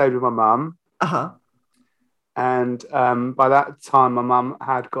home, she stayed with my mum. Uh-huh. And by that time, my mum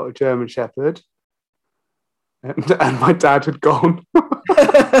had got a German Shepherd. And my dad had gone.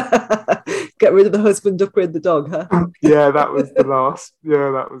 Get rid of the husband, upgrade the dog, huh? Yeah, that was the last. Yeah,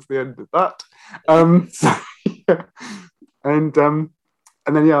 that was the end of that. And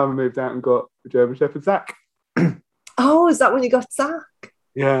then I moved out and got the German Shepherd Zach. Oh, is that when you got Zach?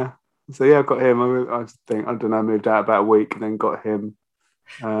 Yeah. So yeah, I got him. I moved out about a week and then got him.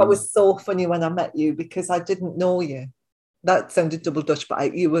 That was so funny when I met you because I didn't know you. That sounded double Dutch,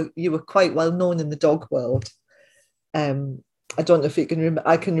 but you were quite well known in the dog world. I don't know if you can remember.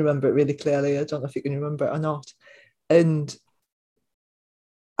 I can remember it really clearly. I don't know if you can remember it or not. And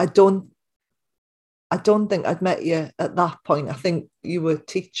I don't think I'd met you at that point. I think you were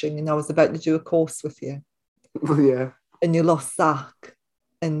teaching and I was about to do a course with you. Yeah. And you lost Zach.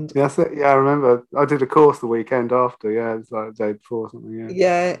 And yeah, I remember. I did a course the weekend after. Yeah, it was like the day before or something. Yeah.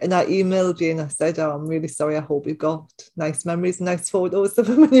 Yeah, and I emailed you and I said, "Oh, I'm really sorry. I hope you've got nice memories, nice photos of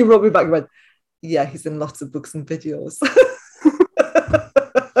him." And you wrote me back and went, "Yeah, he's in lots of books and videos." Did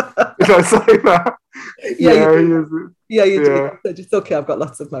I say that? Yeah, you did. I said, "It's okay. I've got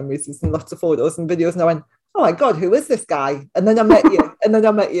lots of memories and lots of photos and videos." And I went, "Oh my God, who is this guy?" And then I met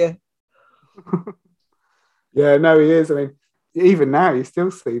you. Yeah, no, he is. I mean, even now you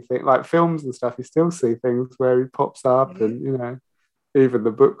still see things like films and stuff. You still see things where he pops up, Yeah. and even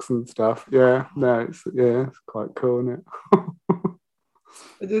the books and stuff. Yeah, no, it's quite cool, isn't it?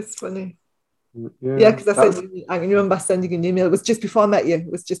 It is funny. Yeah, Yeah, because I can remember sending an email. It was just before I met you.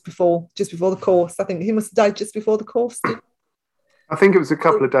 It was just before the course. I think he must have died just before the course. I think it was a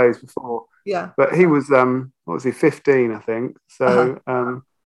couple of days before, Yeah. but he was what was he, 15, I think. Uh-huh. So,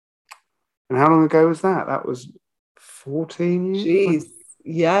 and how long ago was that? That was 14 years. Jeez.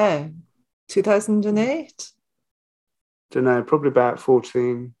 Yeah. 2008. Don't know, probably about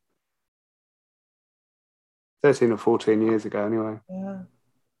 14, 13 or 14 years ago, anyway. Yeah.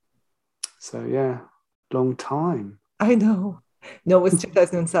 So yeah, long time. I know. No, it was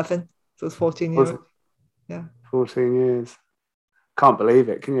 2007. So it was 14 Was years. it Yeah. 14 years? Can't believe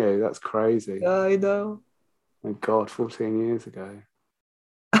it, can you? That's crazy. Yeah, I know. My God, 14 years ago.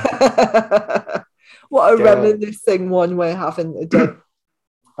 What a Yeah, reminiscing one we're having today.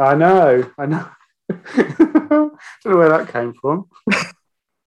 I know. Don't know where that came from.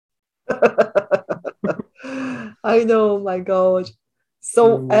 I know, my God.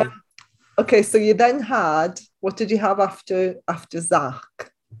 So, Mm. okay, so you then had, what did you have after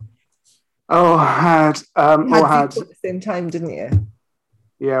Zach? Oh, I had, You well, had I had, Vico at the same time, didn't you?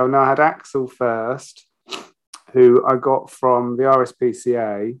 yeah, well, no, I had Axel first, who I got from the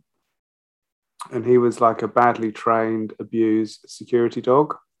RSPCA, and he was like a badly trained, abused security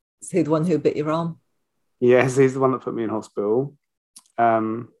dog. Is he the one who bit your arm? Yes, he's the one that put me in hospital.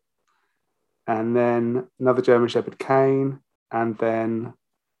 Um, and then another German Shepherd, Kane, and then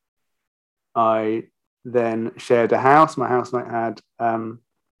I then shared a house. My housemate had a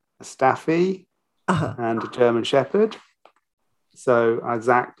Staffy Uh-huh. and a German Shepherd. So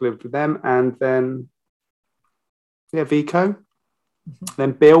Zach lived with them, and then Vico.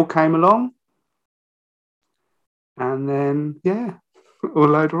 Then Bill came along, and then a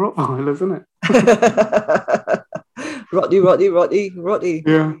load of Rottweilers, isn't it? Roddy.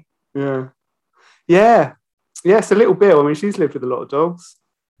 Yeah, yeah, yeah. Yes, a little Bill. I mean, she's lived with a lot of dogs.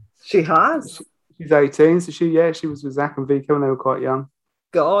 She has. She's 18, so she was with Zach and Vico when they were quite young.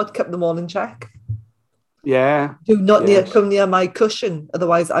 God, kept them all in check. Yeah, Do not yeah, come near my cushion,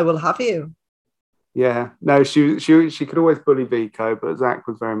 otherwise I will have you. yeah. No, she could always bully Vico, but Zach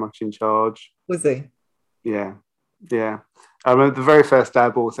was very much in charge. Was he? Yeah, yeah. I remember the very first day I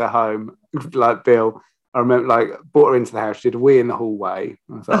brought her home, like Bill. I remember like brought her into the house. She did a wee in the hallway.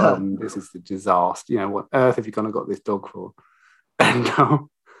 I was like, oh, this is the disaster. What earth have you gone and got this dog for? And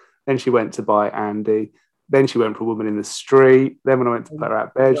then she went to buy Andy. Then she went for a woman in the street. Then when I went to put her out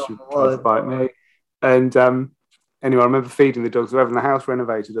of bed, she tried to bite me. And anyway, I remember feeding the dogs. We were having the house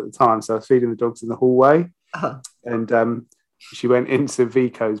renovated at the time, so I was feeding the dogs in the hallway. And she went into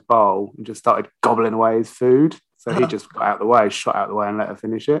Vico's bowl and just started gobbling away his food. So he just got out of the way, shot out of the way, and let her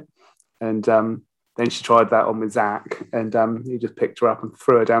finish it. And then she tried that on with Zach, and he just picked her up and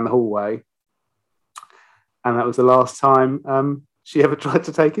threw her down the hallway. And that was the last time she ever tried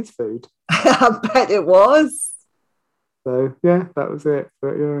to take his food. I bet it was. So yeah, that was it.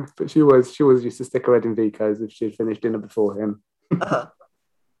 But she always used to stick her head in Vico's if she had finished dinner before him.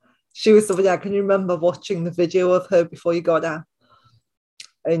 She was somebody. I can remember watching the video of her before you got her,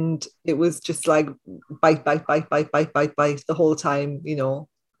 and it was just like bite the whole time.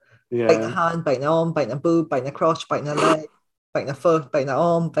 Biting her hand, biting her arm, biting her boob, biting her crotch, biting her leg, biting her foot, biting her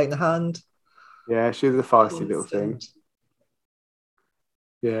arm, biting her hand. Yeah, she was a feisty little thing.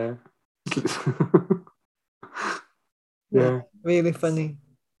 Yeah. Yeah. Really funny.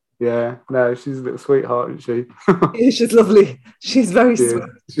 Yeah. No, she's a little sweetheart, isn't she? Yeah, she's lovely. She's very sweet.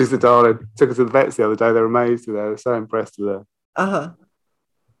 She's a darling. Took her to the vets the other day. They were amazed with her. They were so impressed with her.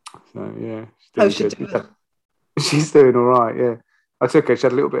 So yeah. How's she doing? She's doing all right, yeah. I took her, she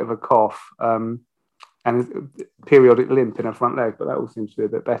had a little bit of a cough and a periodic limp in her front leg, but that all seems to be a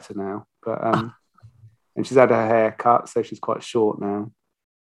bit better now. But and she's had her hair cut, so she's quite short now.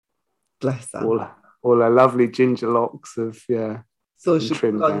 Bless her. All her lovely ginger locks have So she's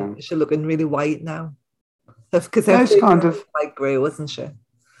looking really white now. Because her face kind of like grey, wasn't she?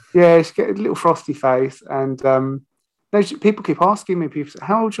 Yeah, she's got a little frosty face, and people keep asking me, people say,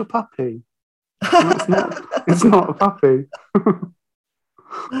 "How old's your puppy?" It's not a puppy.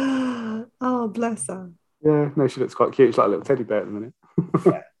 Oh, bless her. Yeah, no, she looks quite cute. She's like a little teddy bear at the minute.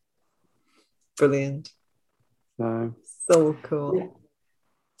 Yeah. Brilliant. So cool.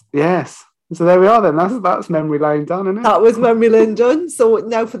 Yes. So there we are then. That's memory lane done, isn't it? That was memory lane done. So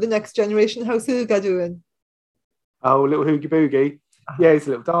now for the next generation, how's Hugo doing? Oh, little Hoogie Boogie. Yeah, he's a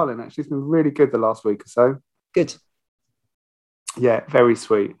little darling, actually. He's been really good the last week or so. Good. Yeah, very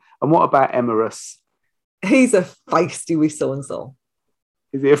sweet. And what about Emerus? He's a feisty wee so-and-so.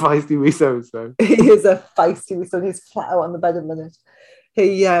 Is he a feisty wee so-and-so? He is a feisty wee so. He's flat out on the bed a minute.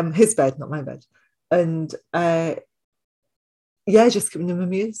 His bed, not my bed. And yeah, just keeping him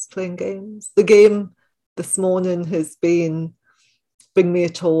amused, playing games. The game this morning has been bring me a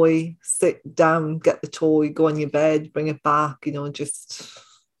toy, sit down, get the toy, go on your bed, bring it back, just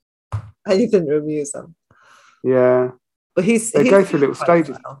anything to amuse him. Yeah. But they go through little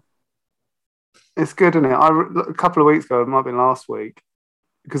stages. Well. It's good, isn't it? A couple of weeks ago, it might have been last week,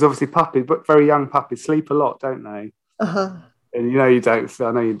 because obviously puppies, but very young puppies, sleep a lot, don't they? Uh-huh. And you don't. So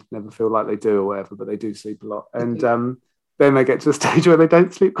I know you never feel like they do or whatever, but they do sleep a lot. And then they get to a stage where they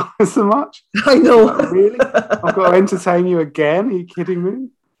don't sleep quite so much. I know. Like, really? I've got to entertain you again? Are you kidding me?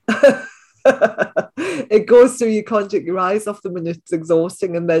 It goes through, you can't take your eyes off them and it's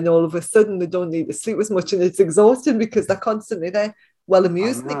exhausting, and then all of a sudden they don't need to sleep as much and it's exhausting because they're constantly there. Well,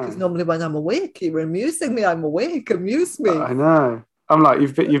 amuse me, because normally when I'm awake, you're amusing me, I'm awake, amuse me. I know. I'm like,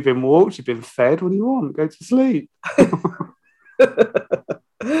 you've been walked, you've been fed, what do you want? Go to sleep.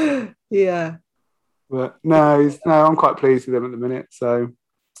 Yeah. But no, I'm quite pleased with them at the minute. So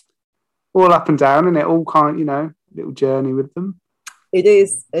all up and down, and it all kind of, little journey with them. It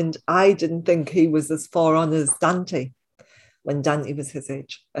is, and I didn't think he was as far on as Dante when Dante was his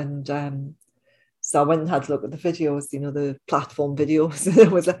age. And so I went and had a look at the videos, the platform videos, and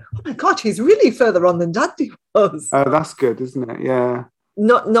I was like, oh my God, he's really further on than Dante was. Oh, that's good, isn't it? Yeah.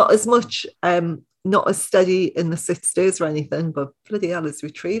 Not as much, not as steady in the 6 days or anything, but bloody hell, his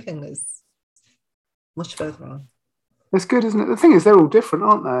retrieving is much further on. It's good, isn't it? The thing is, they're all different,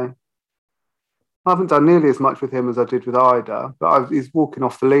 aren't they? I haven't done nearly as much with him as I did with Ida, but he's walking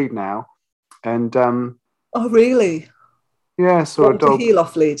off the lead now. And oh, really? Yeah, saw a dog. To heel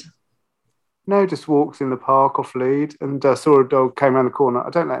off lead? No, just walks in the park off lead, and saw a dog came around the corner. I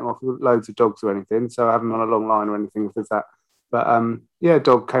don't let him off with loads of dogs or anything, so I haven't on a long line or anything if there's that. But a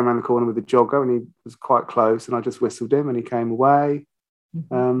dog came around the corner with a jogger, and he was quite close, and I just whistled him, and he came away.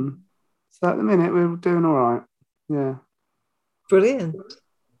 Mm-hmm. So at the minute we're doing all right. Yeah. Brilliant.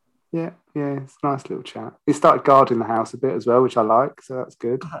 Yeah, it's a nice little chat. He started guarding the house a bit as well, which I like, so that's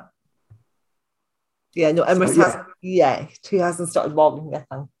good. Yeah, no, Emrys hasn't yet. He hasn't started wobbling yet,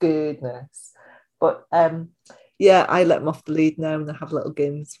 thank goodness. But I let him off the lead now, and I have little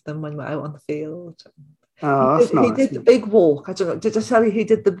games with him when we're out on the field. Oh, that's nice. He did the big walk. I don't know. Did I tell you he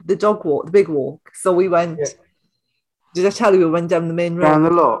did the dog walk, the big walk? So we went. Yeah. Did I tell you we went down the main road? Down the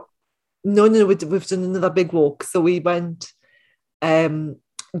lot? No, we've done another big walk. So we went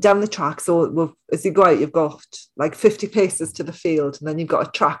down the track. So as you go out, you've got like 50 paces to the field, and then you've got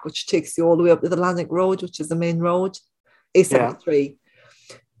a track which takes you all the way up to the Lanark Road, which is the main road, A73.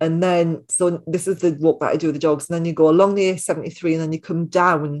 Yeah. And then, so this is the walk that I do with the dogs, and then you go along the A73, and then you come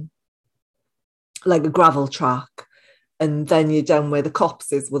down like a gravel track, and then you're down where the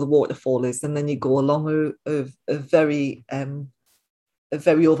copse is, where the waterfall is, and then you go along a very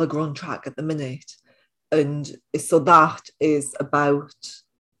overgrown track at the minute. And so that is about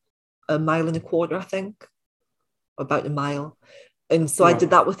 1.25 miles, I think, about 1 mile. And so I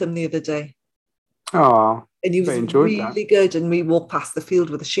did that with him the other day. Oh, and he was really good. And we walked past the field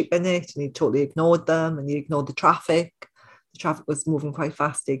with the sheep in it, and he totally ignored them, and he ignored the traffic. The traffic was moving quite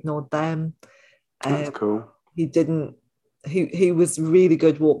fast. He ignored them. That's cool. He didn't. He was really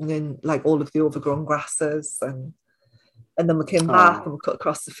good walking in like all of the overgrown grasses, and then we came back and we cut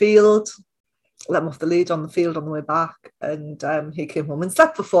across the field. Let him off the lead on the field on the way back, and he came home and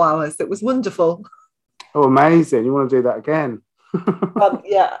slept for 4 hours. It was wonderful. Oh, amazing. You want to do that again?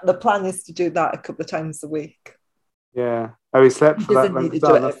 Yeah, the plan is to do that a couple of times a week. Yeah. Oh, he slept for that length of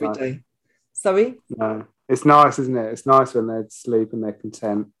time? That's nice. Day. Sorry? No. It's nice, isn't it? It's nice when they sleep and they're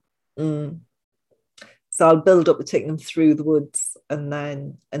content. So I'll build up to taking them through the woods, and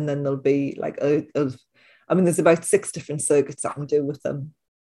then there'll be like there's about 6 different circuits I can do with them.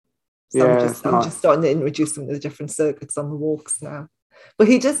 So I'm just starting to introduce them to the different circuits on the walks now. But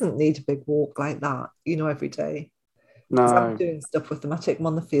he doesn't need a big walk like that, every day. No. I'm doing stuff with them. I take them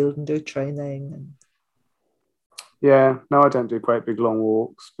on the field and do training. And... Yeah, no, I don't do great big long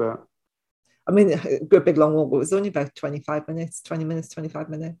walks, but... I mean, a good big long walk, it was only about 25 minutes.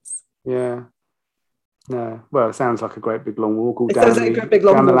 Yeah. No, well, it sounds like a great big long walk all down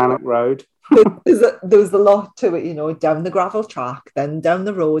the Lanark Road. There's a lot to it, down the gravel track, then down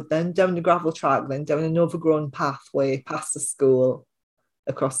the road, then down the gravel track, then down an overgrown pathway, past the school,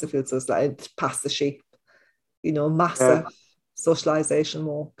 across the field. So it's like past the sheep, massive socialisation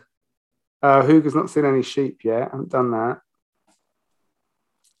walk. Hugo's not seen any sheep yet. I haven't done that.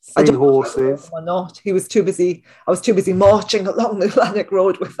 I Seen don't know if I saw horses. him or not. He was too busy. I was too busy marching along the Atlantic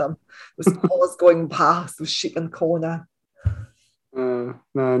Road with them. There was cars going past. There was sheep in the corner. No,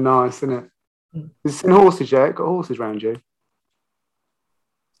 nice, isn't it? Mm. Have you seen horses yet? Got horses around you?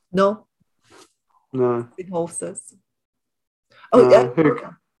 No, No. big horses. Oh, No.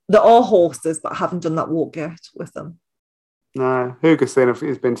 yeah. There are horses, but I haven't done that walk yet with them. No. Hugo's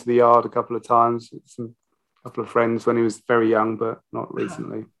he's been to the yard a couple of times. A couple of friends when he was very young, but not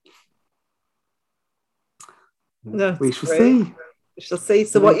recently. No, We shall great. see. We shall see.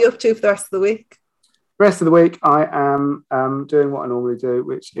 So what are you up to for the rest of the week? Rest of the week, I am doing what I normally do,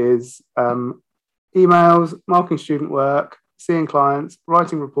 which is emails, marking student work, seeing clients,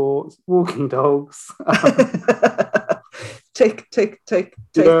 writing reports, walking dogs. Tick. Yeah.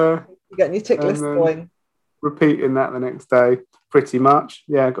 You're getting your tick list going. Repeating that the next day, pretty much.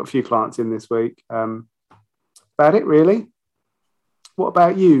 Yeah, I've got a few clients in this week. About it, really. What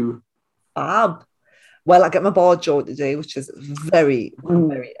about you? Fab. Well, I get my board job today, which is very,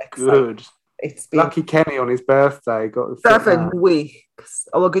 very exciting. Good. It's been Lucky Kenny on his birthday got 7 weeks.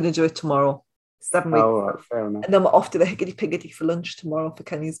 Oh, we're going to do it tomorrow. 7 weeks. Oh, all right, fair enough. And then we're off to the Higgity Piggity for lunch tomorrow for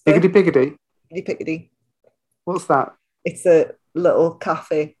Kenny's birthday. Higgity Piggity? Higgity Piggity. What's that? It's a little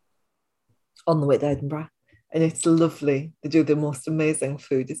cafe on the way to Edinburgh. And it's lovely. They do the most amazing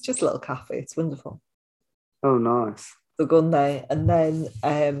food. It's just a little cafe. It's wonderful. Oh, nice. So going there. And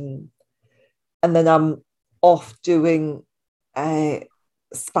then I'm off doing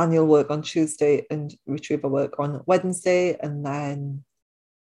spaniel work on Tuesday and retriever work on Wednesday, and then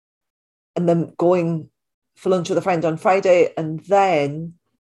going for lunch with a friend on Friday, and then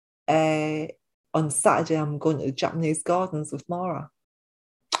on Saturday I'm going to the Japanese gardens with Mara.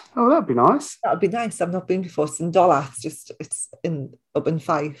 Oh, that'd be nice. That'd be nice. I've not been before. It's in Dollar. It's up in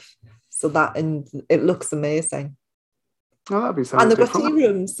Fife, so that, and it looks amazing. Oh, that'd be something. And they've got different. tea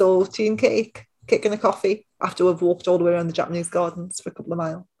rooms, so tea and cake and a coffee after we've walked all the way around the Japanese gardens for a couple of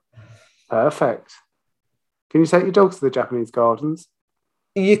miles. Perfect. Can you take your dogs to the Japanese gardens?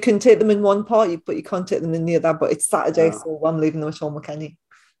 You can take them in one part, but you can't take them in the other. But it's Saturday, so I'm leaving them at home with Kenny.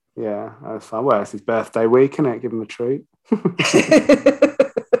 Yeah, that's fine. Well, it's his birthday week, isn't it? Give him a treat.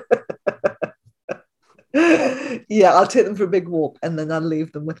 Yeah, I'll take them for a big walk, and then I'll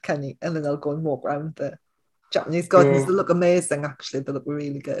leave them with Kenny, and then I'll go and walk around the Japanese gardens. Yeah. They look amazing, actually. They look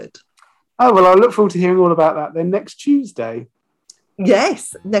really good. Oh, well, I look forward to hearing all about that then next Tuesday.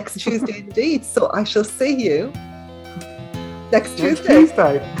 Yes, next Tuesday indeed. So I shall see you next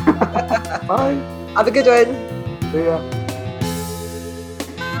Tuesday. Bye. Have a good one. See ya.